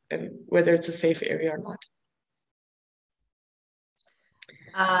car and whether it's a safe area or not.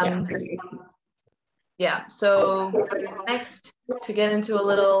 Yeah, so next, to get into a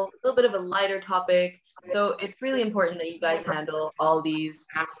little bit of a lighter topic. So it's really important that you guys handle all these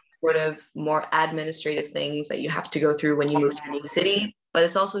sort of more administrative things that you have to go through when you move to a new city. But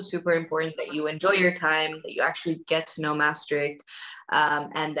it's also super important that you enjoy your time, that you actually get to know Maastricht,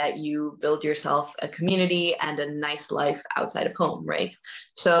 and that you build yourself a community and a nice life outside of home, right?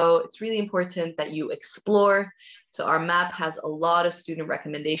 So it's really important that you explore. So our map has a lot of student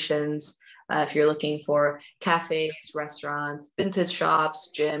recommendations. If you're looking for cafes, restaurants, vintage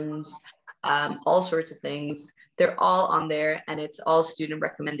shops, gyms, all sorts of things, they're all on there, and it's all student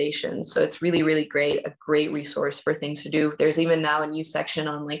recommendations. So it's really, really great, a great resource for things to do. There's even now a new section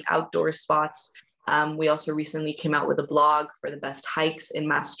on like outdoor spots. We also recently came out with a blog for the best hikes in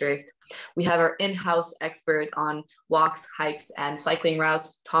Maastricht. We have our in-house expert on walks, hikes, and cycling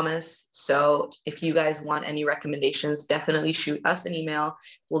routes, Thomas. So if you guys want any recommendations, definitely shoot us an email.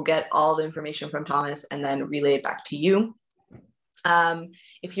 We'll get all the information from Thomas and then relay it back to you.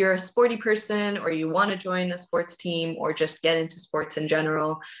 If you're a sporty person or you want to join a sports team or just get into sports in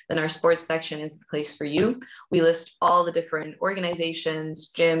general, then our sports section is the place for you. We list all the different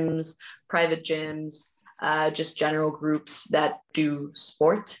organizations, gyms, private gyms, just general groups that do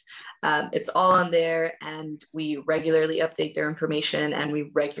sport. It's all on there, and we regularly update their information, and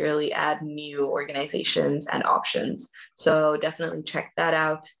we regularly add new organizations and options. So definitely check that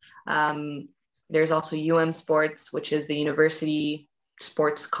out. There's also Sports, which is the university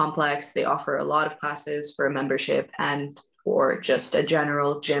sports complex. They offer a lot of classes for a membership and for just a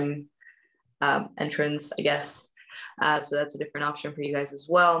general gym entrance, I guess. So that's a different option for you guys as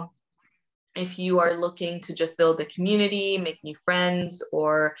well. If you are looking to just build a community, make new friends,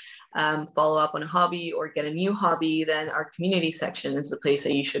 or follow up on a hobby or get a new hobby, then our community section is the place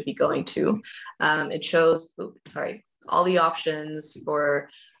that you should be going to. It shows, all the options for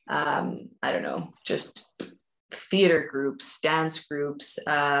I don't know, just theater groups, dance groups,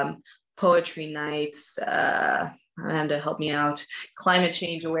 poetry nights, Amanda, help me out, climate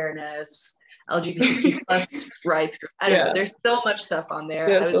change awareness, LGBTQ plus rights. I don't know, there's so much stuff on there.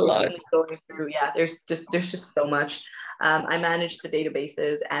 There's a lot. Going through, there's just so much. I manage the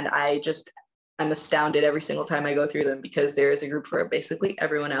databases, and I'm astounded every single time I go through them, because there is a group for basically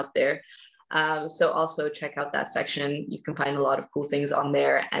everyone out there. So also check out that section. You can find a lot of cool things on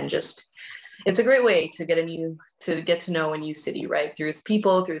there, and it's a great way to get to know a new city, right? Through its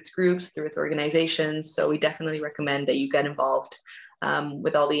people, through its groups, through its organizations. So we definitely recommend that you get involved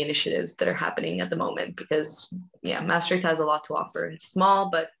with all the initiatives that are happening at the moment, because Maastricht has a lot to offer. It's small,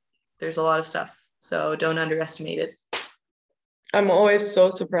 but there's a lot of stuff. So don't underestimate it. I'm always so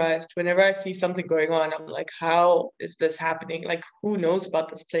surprised whenever I see something going on. I'm like, how is this happening? Like, who knows about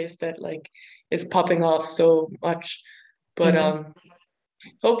this place that like is popping off so much? But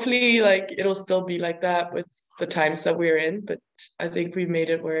hopefully, like, it'll still be like that with the times that we're in. But I think we've made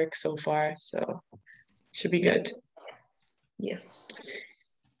it work so far, so should be good. Yes.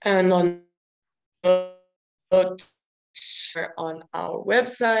 And on our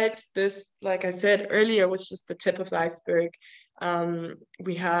website, this, like I said earlier, was just the tip of the iceberg.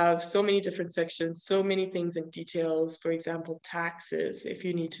 We have so many different sections, so many things and details. For example, taxes, if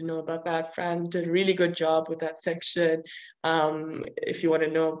you need to know about that. Fran did a really good job with that section. If you want to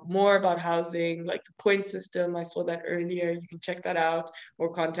know more about housing, like the point system, I saw that earlier, you can check that out,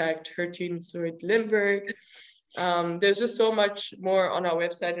 or contact Hertun Limburg. There's just so much more on our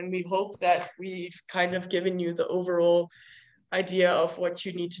website, and we hope that we've kind of given you the overall idea of what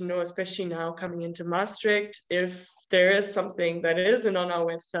you need to know, especially now coming into Maastricht. If there is something that isn't on our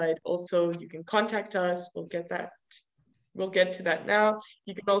website, also you can contact us. We'll get to that now.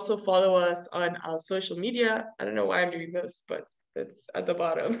 You can also follow us on our social media. I don't know why I'm doing this, but it's at the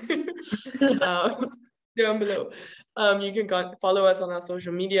bottom. Down below. You can follow us on our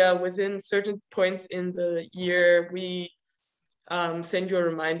social media. Within certain points in the year, we send you a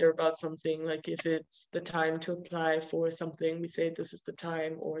reminder about something, like if it's the time to apply for something, we say this is the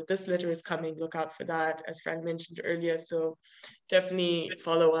time, or this letter is coming, look out for that, as Fran mentioned earlier. So definitely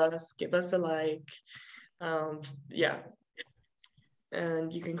follow us, give us a like.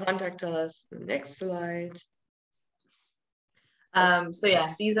 And you can contact us. Next slide.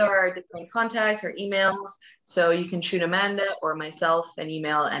 These are our different contacts or emails. So you can shoot Amanda or myself an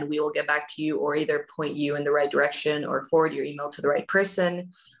email, and we will get back to you, or either point you in the right direction or forward your email to the right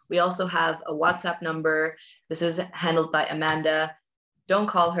person. We also have a WhatsApp number. This is handled by Amanda. don't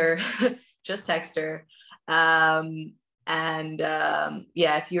call her, just text her. Yeah,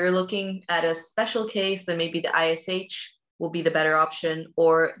 if you're looking at a special case, then maybe the ISH will be the better option,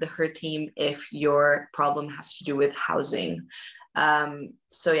 or the HER team if your problem has to do with housing.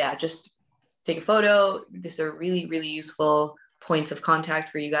 So yeah, just take a photo. These are really, really useful points of contact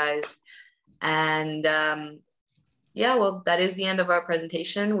for you guys. And yeah, well, that is the end of our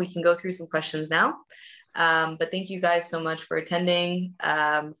presentation. We can go through some questions now. But thank you guys so much for attending,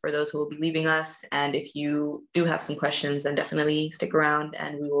 for those who will be leaving us. And if you do have some questions, then definitely stick around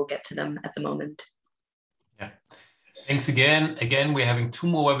and we will get to them at the moment. Yeah. Thanks again. Again, we're having 2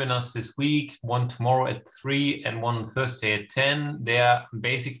 more webinars this week, one tomorrow at 3 and one Thursday at 10. They're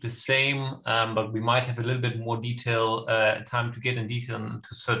basically the same, but we might have a little bit more detail, time to get in detail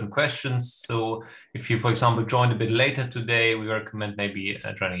into certain questions. So if you, for example, joined a bit later today, we recommend maybe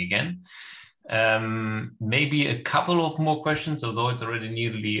joining again. Maybe a couple of more questions, although it's already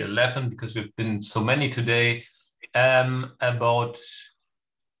nearly 11 because we've been so many today, about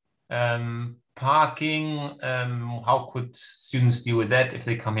parking. How could students deal with that if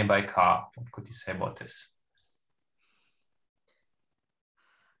they come here by car? What could you say about this?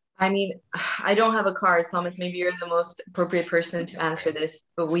 I mean, I don't have a car, Thomas. Maybe you're the most appropriate person to answer this,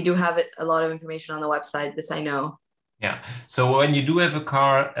 but we do have a lot of information on the website. This I know. Yeah. So when you do have a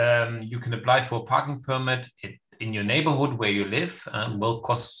car, you can apply for a parking permit in your neighborhood where you live. Will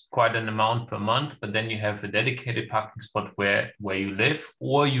cost quite an amount per month, but then you have a dedicated parking spot where you live,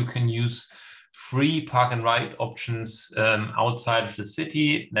 or you can use free park and ride options outside of the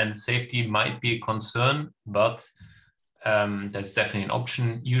city. Then safety might be a concern, but that's definitely an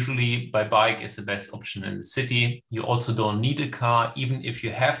option. Usually by bike is the best option in the city. You also don't need a car, even if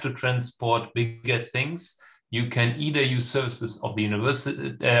you have to transport bigger things. You can either use services of the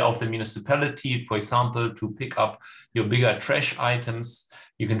university, of the municipality, for example, to pick up your bigger trash items.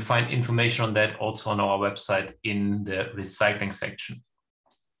 You can find information on that also on our website in the recycling section.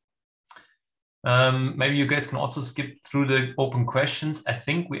 Maybe you guys can also skip through the open questions. I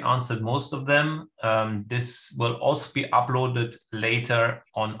think we answered most of them. This will also be uploaded later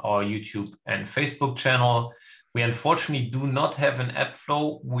on our YouTube and Facebook channel. We unfortunately do not have an app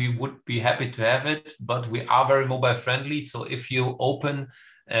flow. We would be happy to have it, but we are very mobile friendly. So if you open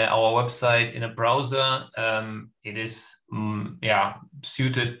our website in a browser, it is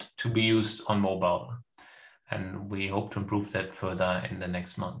suited to be used on mobile. And we hope to improve that further in the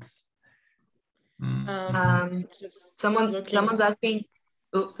next month. Someone's asking,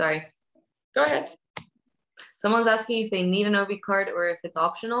 oops, sorry. Go ahead. Someone's asking if they need an OV card or if it's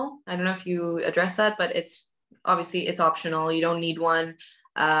optional. I don't know if you address that, but it's optional. You don't need one.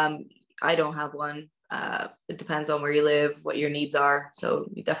 I don't have one. It depends on where you live, what your needs are. So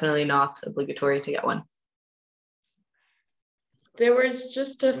definitely not obligatory to get one. There was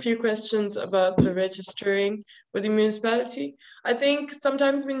just a few questions about the registering with the municipality. I think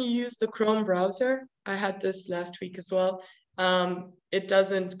sometimes when you use the Chrome browser, I had this last week as well, it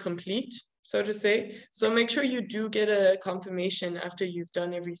doesn't complete, so to say. So make sure you do get a confirmation after you've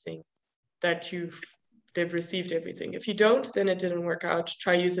done everything, that they've received everything. If you don't, then it didn't work out.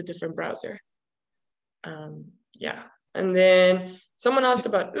 Try use a different browser. Yeah. And then someone asked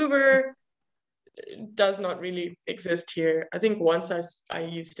about Uber. It does not really exist here. I think once I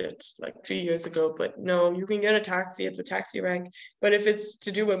used it like 3 years ago, but no, you can get a taxi at the taxi rank. But if it's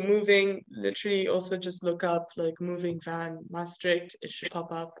to do with moving, literally also just look up like moving van Maastricht, it should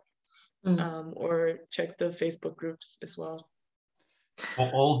pop up. Or check the Facebook groups as well.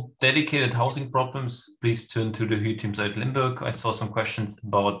 For all dedicated housing problems, please turn to the HU team site Limburg. I saw some questions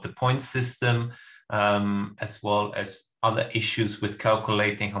about the point system, as well as other issues with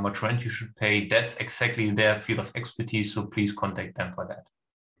calculating how much rent you should pay. That's exactly their field of expertise, so please contact them for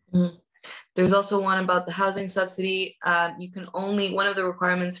that. There's also one about the housing subsidy. You can only, one of the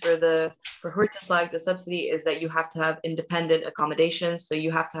requirements for Huurtoslag, the subsidy, is that you have to have independent accommodation. So you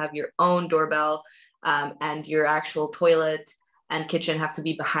have to have your own doorbell, and your actual toilet and kitchen have to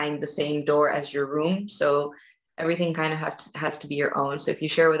be behind the same door as your room. So everything kind of has to be your own. So if you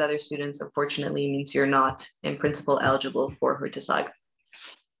share with other students, unfortunately, it means you're not in principle eligible for Huurtoslag.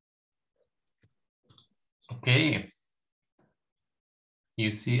 Okay.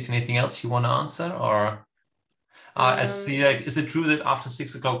 You see anything else you want to answer, or I see, like, is it true that after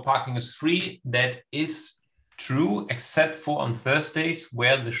 6 o'clock parking is free? That is true, except for on Thursdays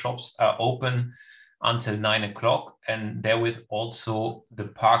where the shops are open until 9 o'clock, and therewith also the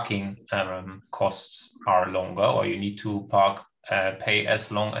parking costs are longer, or you need to pay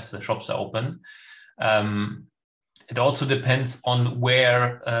as long as the shops are open. It also depends on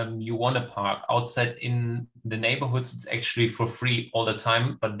where you want to park. Outside in the neighborhoods, it's actually for free all the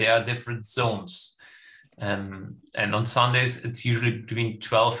time, but there are different zones. And on Sundays, it's usually between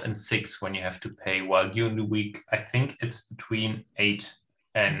 12 and 6 when you have to pay, while during the week, I think it's between 8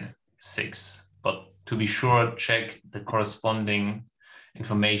 and 6. But to be sure, check the corresponding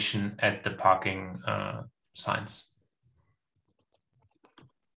information at the parking signs.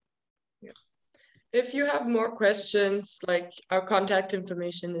 If you have more questions, like our contact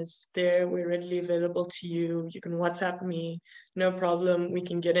information is there. We're readily available to you. You can WhatsApp me, no problem. We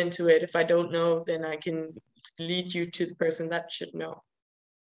can get into it. If I don't know, then I can lead you to the person that should know.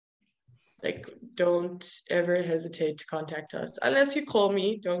 Like, don't ever hesitate to contact us. Unless you call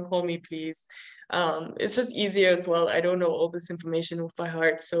me, don't call me, please. It's just easier as well. I don't know all this information with by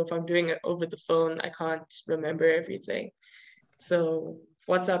heart. So if I'm doing it over the phone, I can't remember everything. So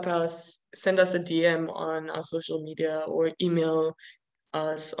WhatsApp us, send us a DM on our social media, or email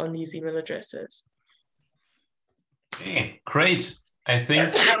us on these email addresses. Okay, great. I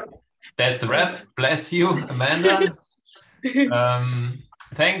think that's a wrap. Bless you, Amanda.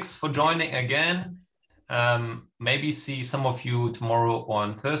 Thanks for joining again. Maybe see some of you tomorrow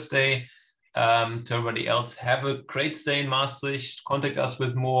on Thursday. To everybody else, have a great stay in Maastricht. Contact us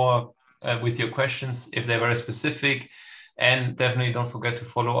with more with your questions if they're very specific. And definitely don't forget to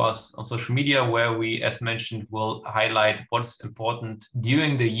follow us on social media, where we, as mentioned, will highlight what's important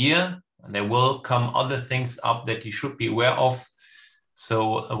during the year. And there will come other things up that you should be aware of.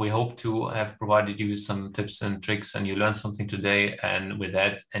 So we hope to have provided you some tips and tricks, and you learned something today. And with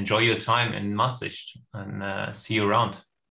that, enjoy your time in Maastricht, and see you around.